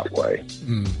ideas that way.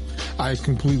 I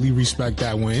completely respect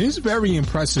that one. It's very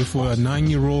impressive for a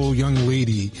 9-year-old young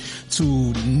lady to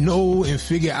know and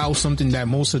figure out something that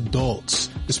most adults,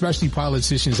 especially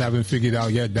politicians, haven't figured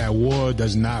out yet, that war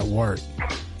does not work.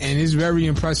 And it's very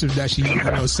impressive that she,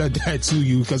 said that to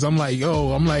you, because I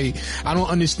don't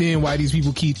understand why these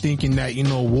people keep thinking that,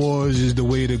 wars is the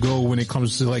way to go when it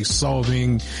comes to like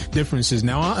solving differences.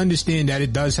 Now, I understand that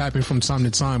it does happen from time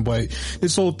to time, but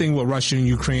this whole thing with Russia and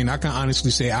Ukraine, I can honestly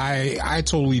say I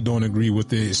totally don't agree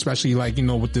with it, especially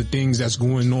with the things that's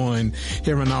going on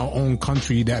here in our own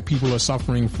country that people are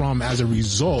suffering from as a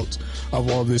result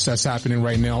of all this that's happening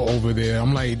right now over there.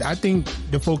 I think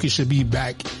the focus should be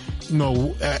back,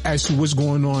 as to what's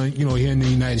going on, here in the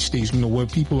United States, what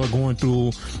people are going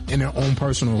through in their own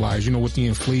personal lives, with the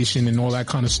inflation and all that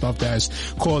kind of stuff that's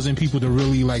causing people to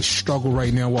really struggle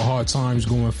right now with hard times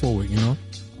going forward,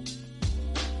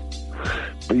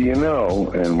 But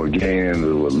and we're getting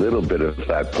into a little bit of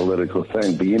that political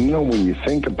thing, but when you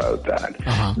think about that,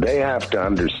 they have to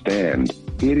understand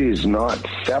it is not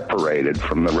separated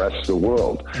from the rest of the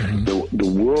world.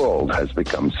 The world has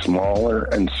become smaller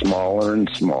and smaller and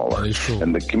smaller.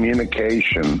 And the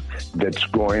communication that's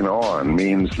going on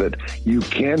means that you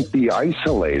can't be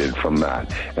isolated from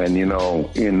that. And, in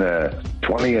the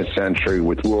 20th century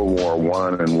with World War I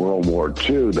and World War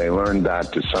II, they learned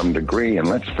that to some degree. And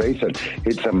let's face it,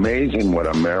 it's amazing what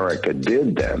America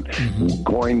did then.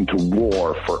 Going to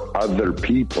war for other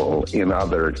people in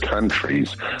other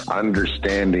countries,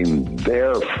 understanding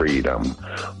their freedom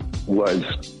was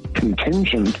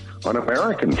contingent on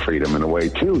American freedom in a way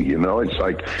too. It's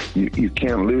like you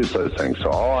can't lose those things. So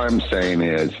all I'm saying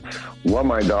is what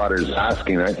my daughter's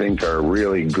asking, I think, are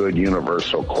really good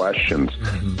universal questions.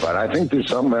 But I think there's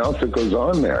something else that goes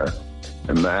on there.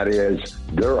 And that is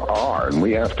and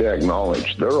we have to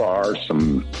acknowledge, there are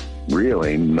some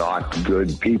really not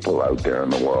good people out there in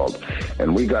the world.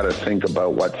 And we got to think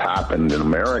about what's happened in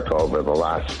America over the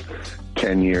last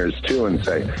 10 years too and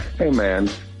say, hey man,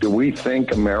 do we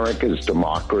think America's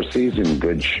democracy is in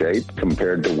good shape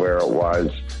compared to where it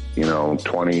was,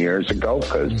 20 years ago?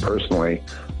 Because personally,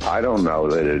 I don't know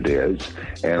that it is.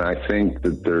 And I think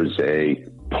that there's a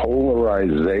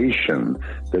polarization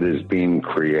that is being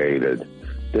created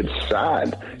that's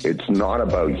sad. It's not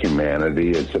about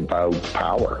humanity. It's about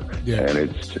power. Yeah. And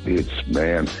it's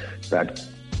man, that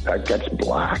gets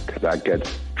black. That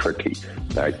gets tricky.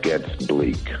 That gets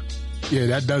bleak. Yeah,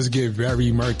 that does get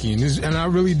very murky. And I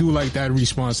really do like that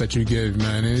response that you give,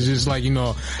 man. And it's just like, you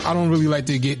know, I don't really like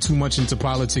to get too much into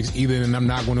politics either, and I'm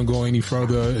not going to go any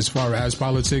further as far as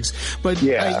politics. But,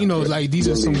 like, you know, like these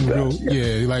are some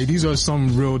these are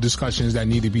some real discussions that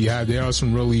need to be had. There are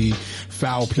some really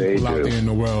foul people out there in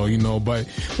the world, you know. But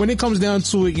when it comes down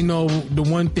to it, you know, the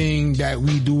one thing that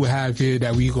we do have here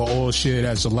that we can all share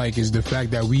as alike is the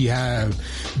fact that we have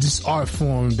this art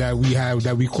form that we have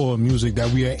that we call music,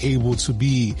 that we are able to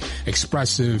be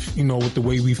expressive, you know, with the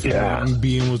way we feel and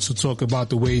being able to talk about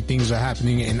the way things are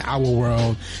happening in our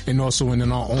world and also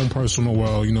in our own personal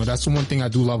world. You know, that's the one thing I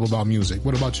do love about music.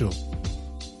 What about you?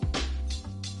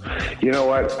 You know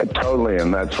what? Totally,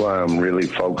 and that's why I'm really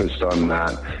focused on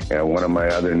that. And one of my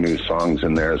other new songs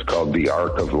in there is called The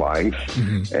Arc of Life.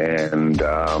 And,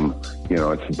 you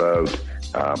know, it's about,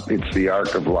 it's the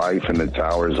arc of life and it's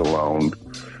ours alone.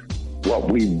 What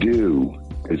we do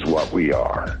is what we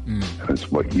are.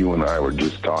 That's what you and I were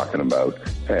just talking about.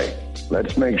 Hey,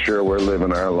 let's make sure we're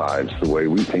living our lives the way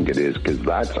we think it is, because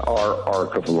that's our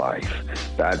arc of life.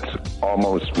 That's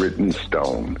almost written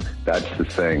stone. That's the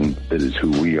thing that is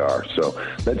who we are. So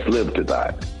let's live to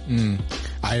that.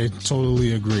 I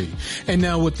totally agree. And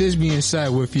now with this being said,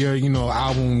 with your, you know,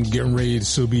 album getting ready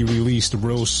to be released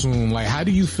real soon, like, how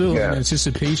do you feel in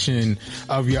anticipation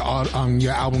of your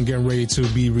album getting ready to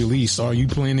be released? Are you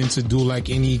planning to do like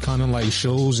any kind of like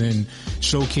shows and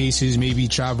showcases, maybe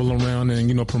travel around and,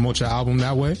 you know, promote your album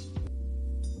that way?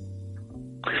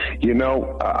 You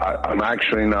know, I'm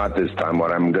actually not this time.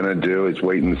 What I'm going to do is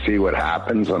wait and see what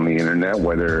happens on the internet,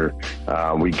 whether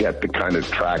we get the kind of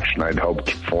traction I'd hoped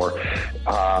for.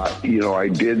 You know, I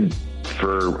did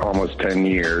for almost 10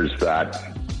 years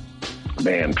that,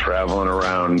 man, traveling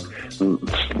around,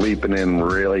 sleeping in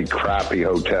really crappy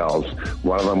hotels.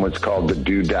 One of them was called the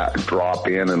Do Drop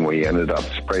In, and we ended up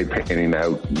spray painting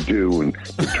out do and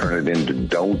to turn it into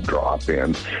Don't Drop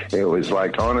In. It was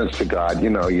like, honest to God, you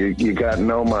know, you got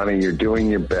no money, you're doing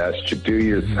your best, you do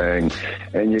your thing,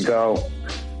 and you go,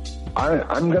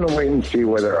 I'm going to wait and see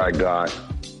whether I got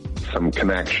some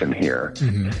connection here.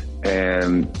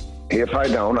 And if I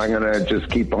don't, I'm going to just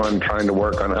keep on trying to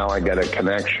work on how I get a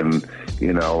connection,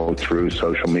 you know, through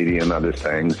social media and other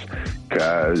things,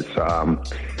 because I'm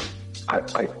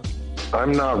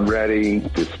not ready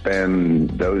to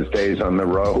spend those days on the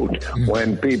road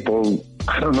when people,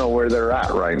 I don't know where they're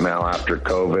at right now after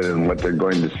COVID and what they're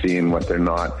going to see and what they're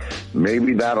not.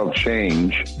 Maybe that'll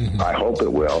change. I hope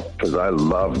it will, because I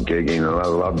love gigging and I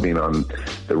love being on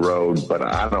the road, but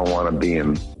I don't want to be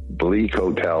in bleak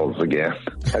hotels again.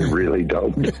 I really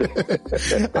don't.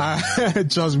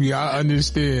 Trust me, I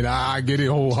understand. I get it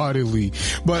wholeheartedly.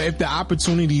 But if the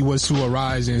opportunity was to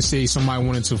arise and say somebody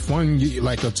wanted to fund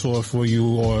like a tour for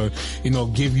you, or, you know,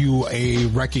 give you a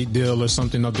record deal or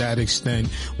something of that extent,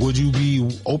 would you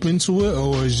be open to it,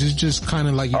 or is it just kind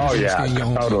of like you stay in your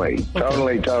own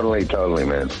Totally,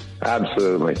 man.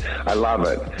 Absolutely. I love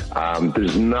it.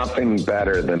 There's nothing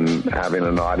better than having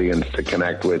an audience to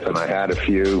connect with. And I had a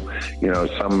few, you know,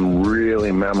 some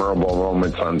really memorable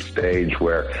moments on stage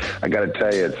where I got to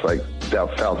tell you, it's like,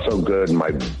 that felt so good.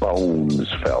 My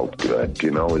bones felt good.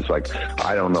 You know, it's like,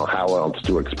 I don't know how else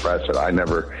to express it. I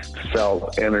never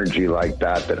felt energy like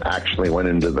that actually went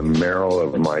into the marrow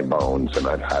of my bones. And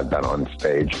I've had that on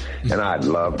stage, and I'd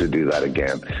love to do that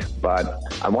again. But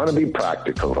I want to be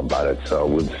practical about it. So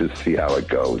we'll just see how it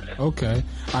goes. Okay.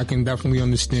 I can definitely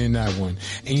understand that one.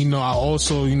 And, you know, I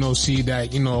also, you know, see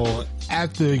that, you know,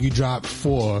 after you drop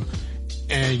 4,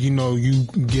 and, you know, you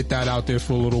get that out there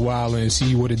for a little while and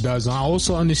see what it does. And I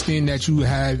also understand that you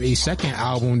have a second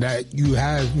album that you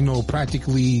have, you know,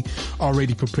 practically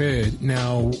already prepared.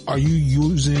 Now, are you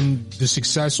using the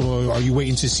success, or are you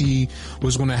waiting to see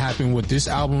what's going to happen with this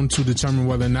album to determine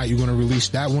whether or not you're going to release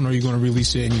that one, or are you going to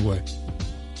release it anyway?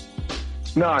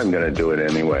 No, I'm going to do it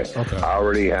anyway. Okay. I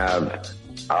already have,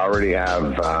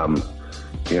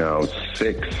 you know,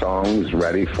 6 songs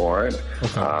ready for it.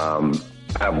 Okay.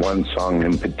 I have one song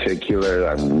in particular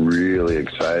that I'm really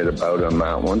excited about on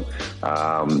that one,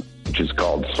 which is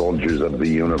called Soldiers of the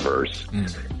Universe.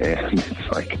 And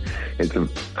it's like, I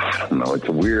don't know, it's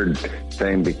a weird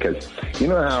thing, because you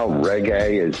know how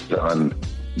reggae is done,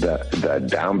 the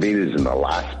downbeat is in the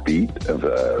last beat of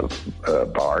a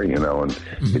bar, you know, and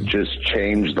it just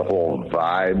changed the whole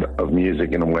vibe of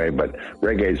music in a way. But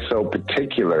reggae is so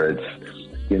particular, it's,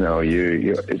 you know,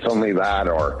 it's only that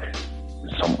or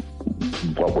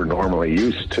what we're normally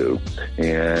used to.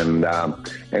 And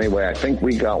anyway, I think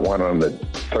we got one on the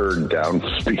 3rd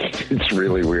downspeed. It's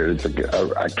really weird. It's a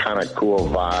kind of cool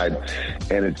vibe,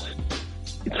 and it's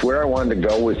where I wanted to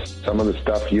go with some of the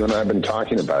stuff you and I have been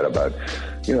talking about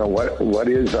what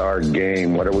is our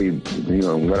game? What are we,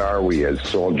 what are we as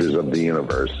soldiers of the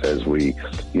universe as we,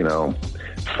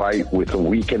 fight with a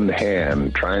weakened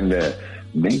hand, trying to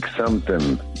make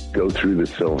something go through the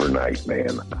silver night,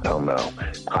 man? I don't know.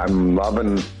 I'm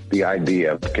loving the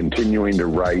idea of continuing to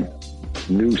write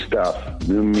new stuff,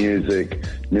 new music,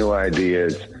 new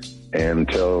ideas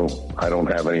until I don't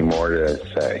have any more to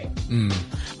say.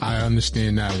 I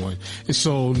understand that one.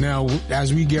 So now,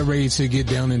 as we get ready to get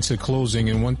down into closing,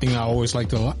 and one thing I always like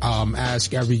to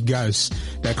ask every guest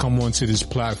that come onto this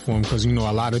platform, because a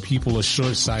lot of people are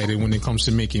short-sighted when it comes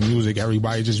to making music.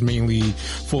 Everybody just mainly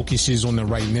focuses on the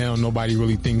right now. Nobody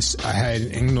really thinks ahead,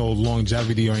 and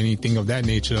longevity or anything of that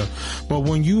nature. But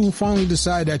when you finally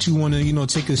decide that you want to,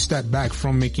 take a step back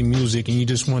from making music and you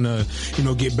just want to,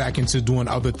 get back into doing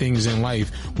other things in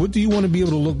life, what do you want to be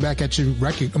able to look back at your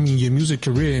your music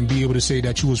career and be able to say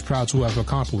that you was proud to have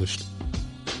accomplished?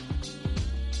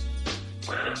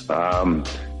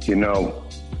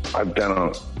 I've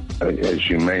done, as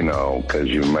you may know, because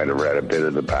you might have read a bit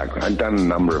of the background, I've done a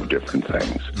number of different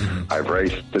things. I've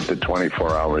raced at the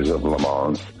 24 Hours of Le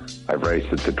Mans. I've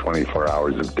raced at the 24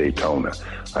 Hours of Daytona.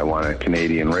 I won a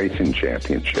Canadian Racing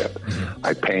Championship.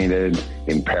 I painted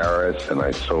in Paris, and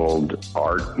I sold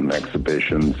art and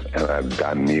exhibitions, and I've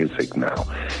done music now.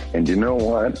 And you know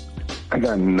what? I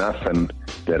got nothing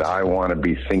that I want to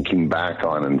be thinking back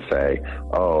on and say,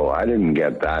 oh, I didn't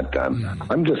get that done.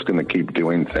 I'm just going to keep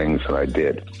doing things that I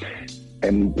did.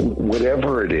 And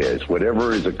whatever it is,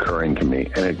 whatever is occurring to me,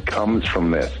 and it comes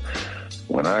from this.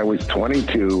 When I was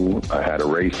 22, I had a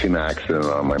racing accident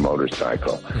on my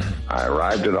motorcycle. I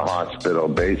arrived at a hospital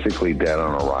basically dead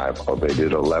on arrival. They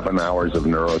did 11 hours of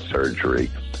neurosurgery.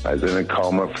 I was in a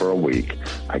coma for a week.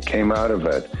 I came out of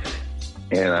it,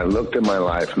 and I looked at my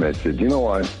life and I said, you know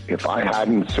what? If I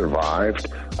hadn't survived,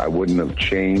 I wouldn't have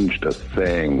changed a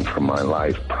thing from my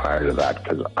life prior to that,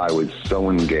 because I was so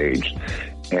engaged.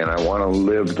 And I want to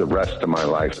live the rest of my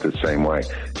life the same way.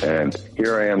 And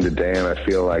here I am today, and I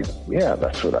feel like, yeah,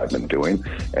 that's what I've been doing.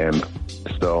 And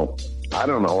so I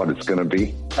don't know what it's going to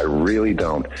be. I really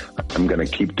don't. I'm going to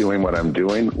keep doing what I'm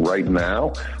doing right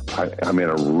now. I'm in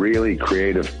a really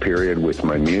creative period with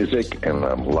my music, and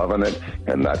I'm loving it,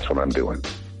 and that's what I'm doing.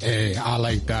 Hey, I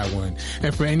like that one.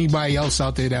 And for anybody else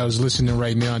out there that was listening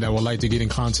right now that would like to get in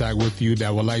contact with you,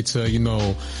 that would like to,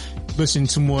 listen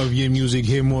to more of your music,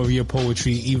 hear more of your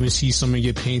poetry, even see some of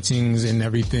your paintings and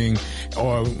everything,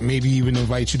 or maybe even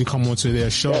invite you to come onto their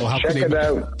show. Yeah, check it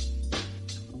out.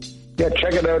 Yeah,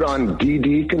 check it out on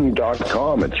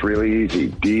ddeacon.com. It's really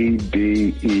easy.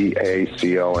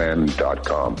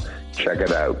 ddeacon.com. Check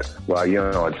it out. Well,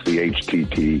 it's the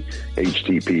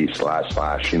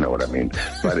HTTP// you know what I mean.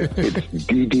 But it's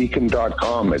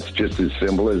ddeacon.com. It's just as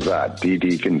simple as that,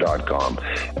 ddeacon.com.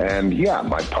 And yeah,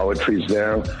 my poetry's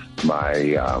there,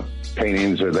 my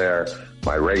paintings are there,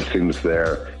 my racing's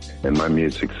there, and my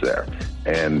music's there.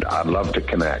 And I'd love to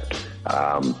connect.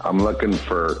 I'm looking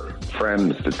for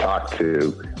friends to talk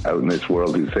to out in this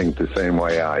world who think the same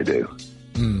way I do.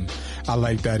 I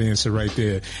like that answer right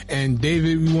there. And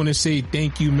David, we want to say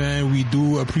thank you, man. We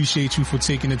do appreciate you for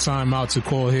taking the time out to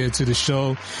call here to the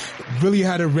show. Really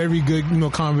had a very good,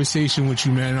 conversation with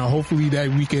you, man. Hopefully that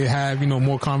we could have,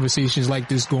 more conversations like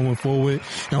this going forward.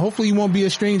 And hopefully you won't be a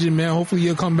stranger, man. Hopefully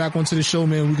you'll come back onto the show,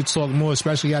 man. We could talk more,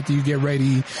 especially after you get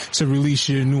ready to release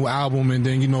your new album and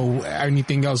then,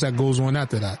 anything else that goes on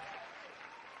after that.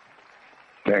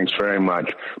 Thanks very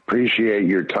much. Appreciate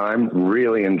your time.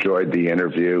 Really enjoyed the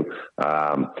interview.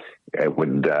 I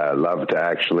would love to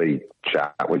actually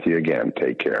chat with you again.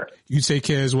 Take care. You take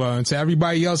care as well. And to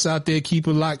everybody else out there, keep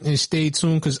it locked and stay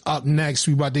tuned, because up next,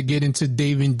 we about to get into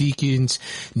David Deacon's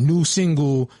new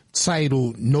single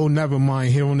titled No Nevermind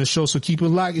here on the show. So keep it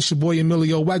locked. It's your boy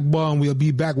Emilio Wegbar, and we'll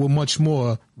be back with much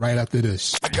more right after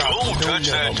this. Don't touch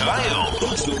that dial.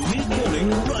 It's the Mid-Morning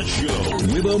Rush Show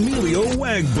with Emilio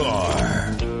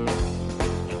Wegbar.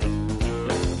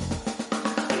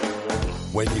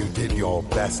 When you did your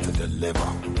best to deliver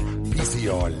piece of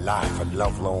your life, a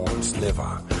lovelorn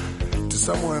sliver, to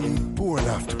someone poor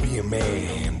enough to be a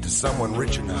man, to someone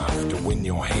rich enough to win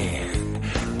your hand.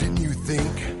 Didn't you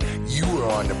think you were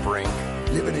on the brink,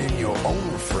 living in your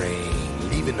own frame,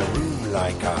 leaving the room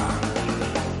like a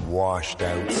washed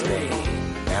out stain?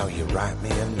 Now you write me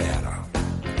a letter,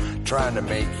 trying to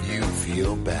make you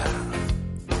feel better,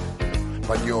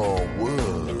 but your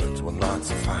words will not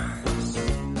suffice.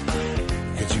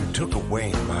 'Cause you took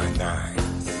away my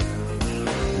nights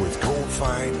with cold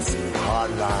fights,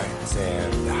 hard lights,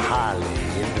 and highly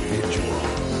individual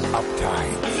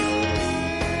uptights.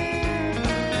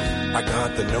 I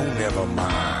got the no never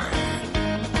mind.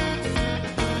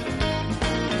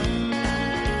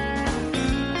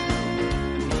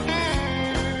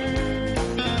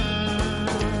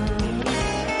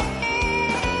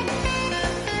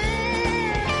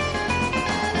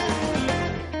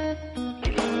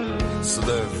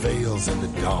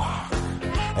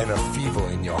 a fever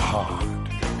in your heart,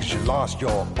 'cause you lost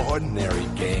your ordinary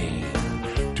gain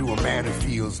to a man who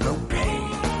feels no pain,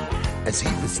 as he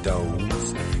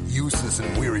bestows useless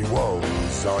and weary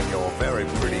woes on your very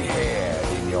pretty head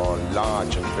in your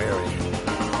large and very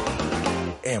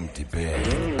empty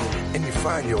bed. And you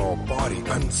find your body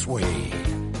unswayed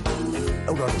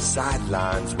out on the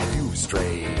sidelines where you've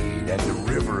strayed, and the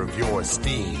river of your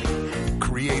esteem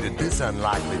created this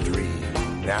unlikely dream.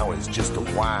 Now it's just a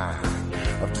wine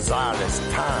of desireless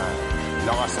time,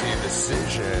 lost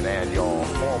indecision, and your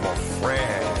former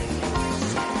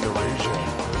friend's derision.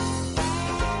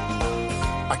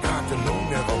 I got the no,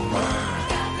 never mind.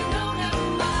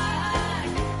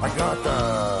 I got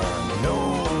the no,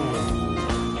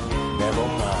 never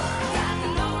mind.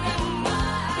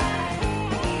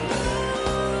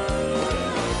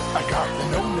 I got the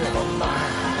no, never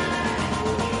mind.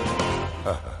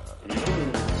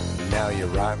 Now you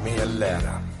write me a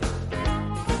letter,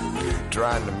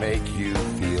 trying to make you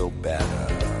feel better,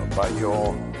 but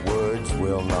your words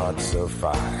will not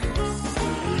suffice,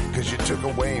 'cause you took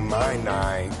away my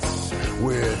nights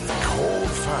with cold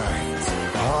fights,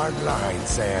 hard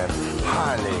lights, and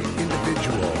highly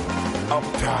individual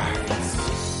uptights.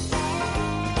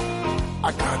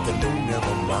 I got the no,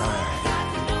 never mind.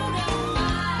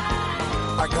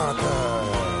 I got the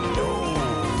no,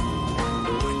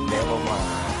 never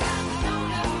mind.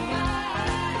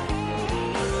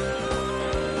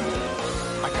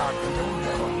 I got the no,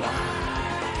 never mind.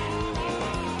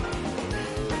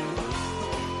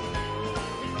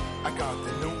 I got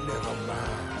the no, never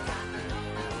mind.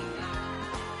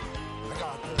 I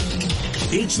got the...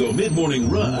 It's the Mid-Morning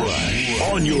Rush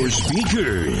on your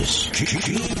speakers.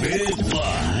 Keep it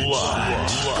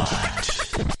locked.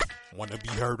 Want to be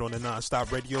heard on the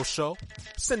Non-Stop Radio Show?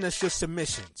 Send us your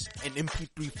submissions in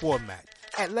MP3 format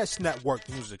at Let's Network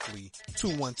Musically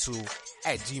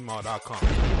 212@gmail.com.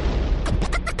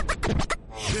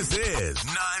 This is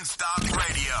Non-Stop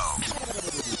Radio.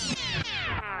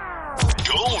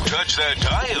 Don't touch that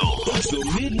dial. It's the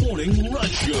Mid-Morning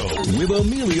Rush Show with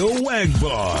Emilio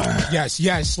Wagbar.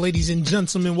 Yes, ladies and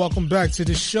gentlemen, welcome back to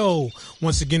the show.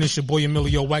 Once again, it's your boy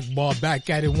Emilio Wagbar back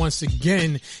at it once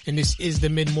again, and this is the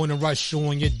Mid-Morning Rush Show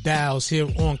on your dials here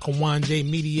on Kawanje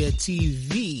Media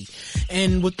TV.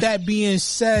 And with that being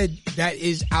said, that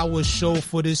is our show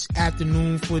for this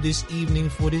afternoon, for this evening,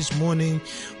 for this morning,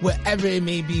 wherever it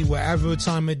may be, wherever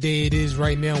time of day it is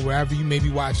right now, wherever you may be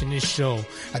watching this show.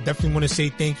 I definitely want to say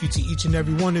thank you to each and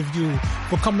every one of you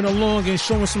for coming along and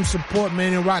showing some support,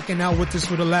 man, and rocking out with us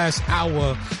for the last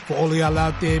hour. For all of y'all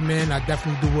out there, man, I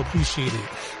definitely do appreciate it.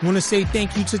 I want to say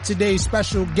thank you to today's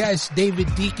special guest,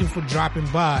 David Deacon, for dropping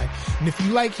by. And if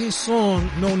you like his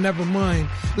song, No Never Mind,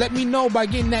 let me know by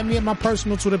getting at me at my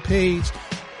personal Twitter page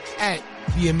at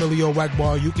the Emilio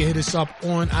Wagbar. You can hit us up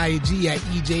on IG at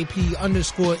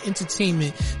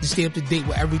EJP_entertainment to stay up to date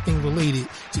with everything related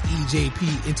to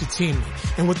EJP Entertainment.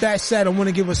 And with that said, I want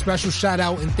to give a special shout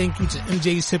out and thank you to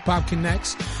MJ's Hip Hop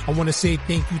Connects. I want to say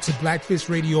thank you to Blackfish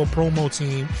Radio promo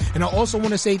team. And I also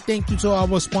want to say thank you to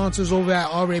our sponsors over at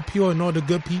RA Pure and all the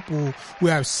good people who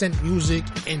have sent music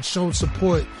and shown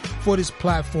support for this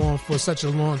platform for such a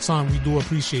long time. We do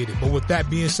appreciate it. But with that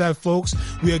being said, folks,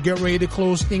 we are getting ready to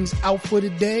close things out for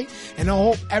today, and I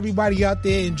hope everybody out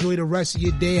there enjoy the rest of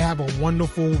your day. Have a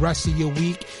wonderful rest of your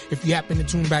week. If you happen to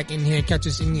tune back in here and catch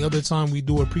us any other time, we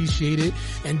do appreciate it.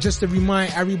 And just to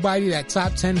remind everybody that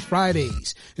Top 10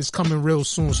 Fridays is coming real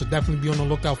soon, so definitely be on the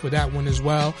lookout for that one as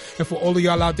well. And for all of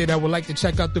y'all out there that would like to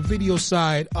check out the video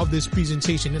side of this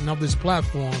presentation and of this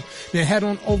platform, then head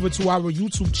on over to our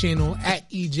YouTube channel at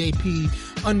EJP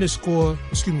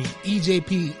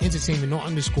Entertainment, no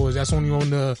underscores. That's only on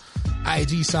the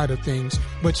IG side of things.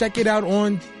 But check it out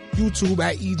on YouTube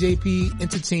at EJP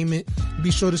Entertainment. Be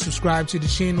sure to subscribe to the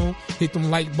channel, hit them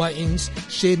like buttons,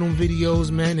 share them videos,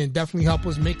 man, and definitely help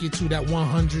us make it to that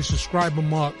 100 subscriber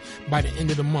mark by the end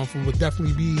of the month. It would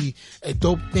definitely be a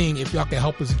dope thing if y'all can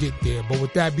help us get there. But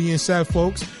with that being said,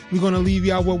 folks, we're going to leave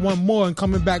y'all with one more, and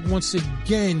coming back once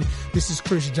again, this is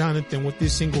Chris Jonathan with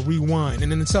this single Rewind.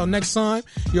 And then until next time,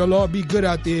 y'all all be good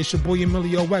out there. It's your boy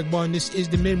Emilio Wagbar, and this is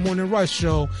the Mid-Morning Rush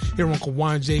Show here on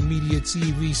Kawanje Media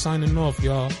TV, signing off,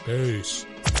 y'all. Peace.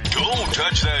 Don't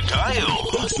touch that dial.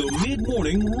 It's the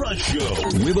Mid-Morning Rush Show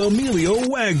with Emilio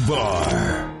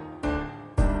Wagbar.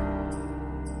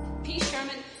 P.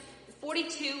 Sherman,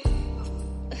 42.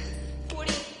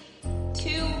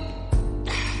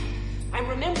 I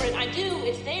remember it. I do.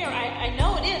 It's there. I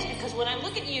know it is, because when I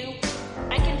look at you,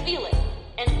 I can feel it.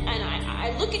 And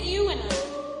I look at you and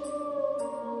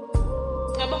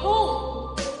I'm home.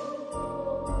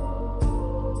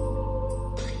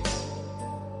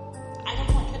 I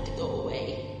don't want them to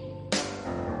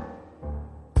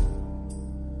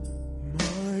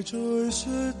My joy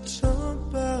should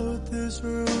jump out this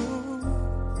room,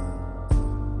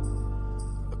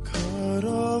 cut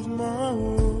off my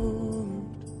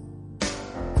wound.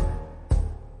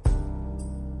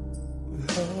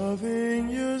 Loving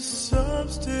your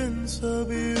substance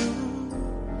abuse,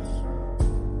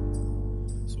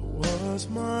 so what's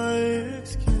my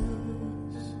excuse?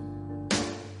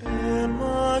 And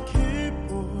my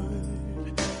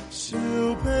keyboard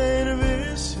still paint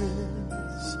visions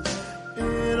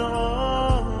in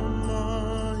our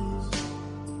minds.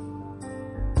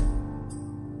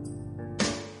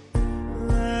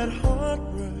 That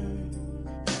heartbreak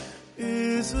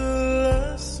is a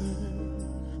lesson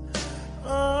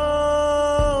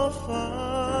I'll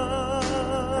find.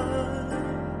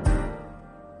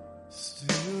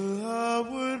 Still I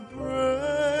would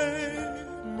break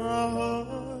my heart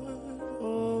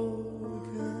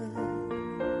again.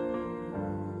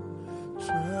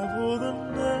 Travel the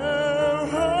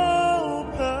narrow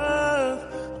path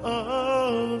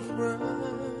of a friend.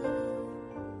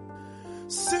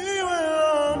 See where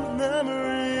our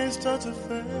memories start to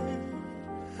fade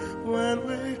when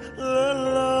we let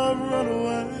love run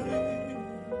away.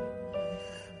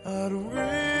 I'd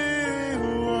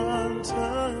rewind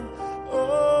time,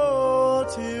 oh,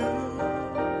 to you.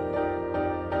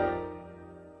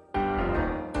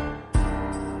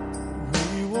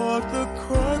 Rewalk the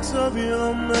cracks of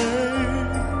your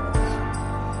maze,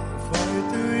 fight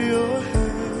through your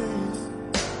haze.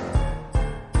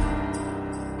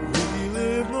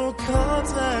 Relive no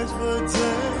contact for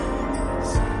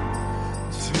days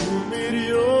to meet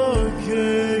your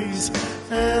gaze.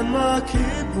 And my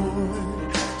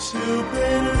keyboard still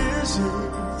paint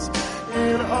visions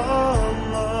in our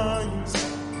minds.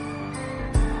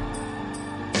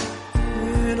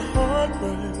 And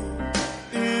heartbreak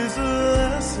is a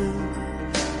lesson.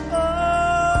 Oh,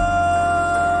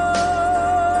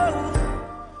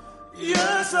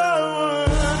 yes, I would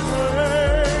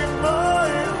break my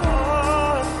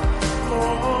heart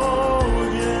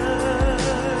again.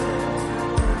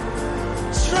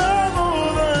 Travel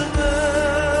the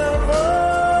narrow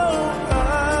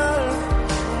path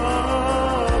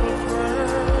of a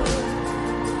friend.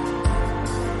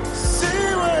 See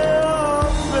where our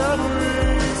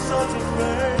memories start to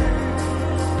fade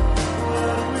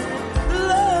when we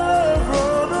let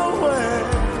run away.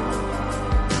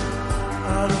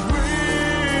 I'd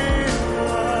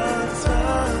rewind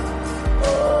time,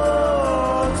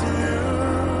 oh, to you.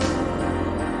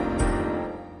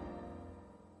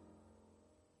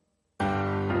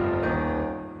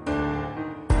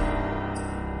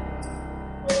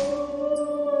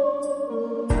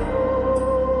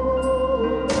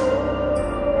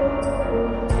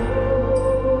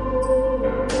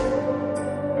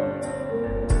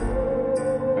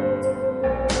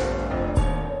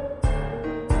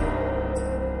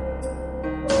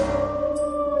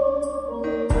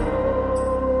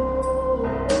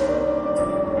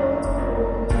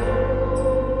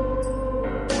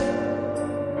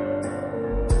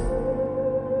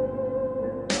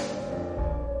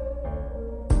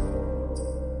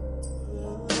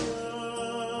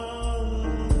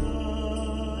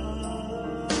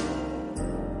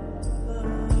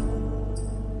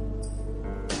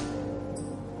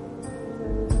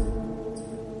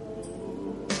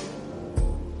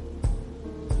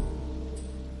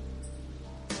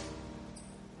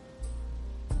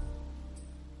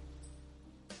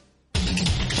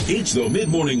 It's the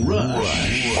Mid-Morning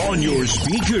Rush on your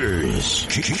speakers.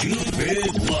 Keep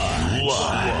it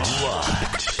locked.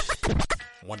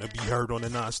 Want to be heard on the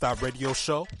Non-Stop Radio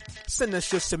Show? Send us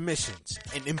your submissions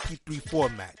in MP3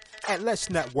 format at Let's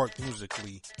Network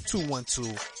Musically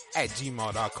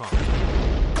 212@gmail.com.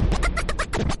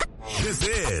 This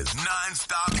is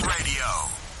Non-Stop Radio.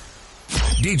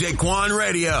 DJ Quan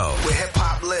Radio. Where hip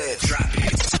hop lives. Drop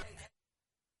it.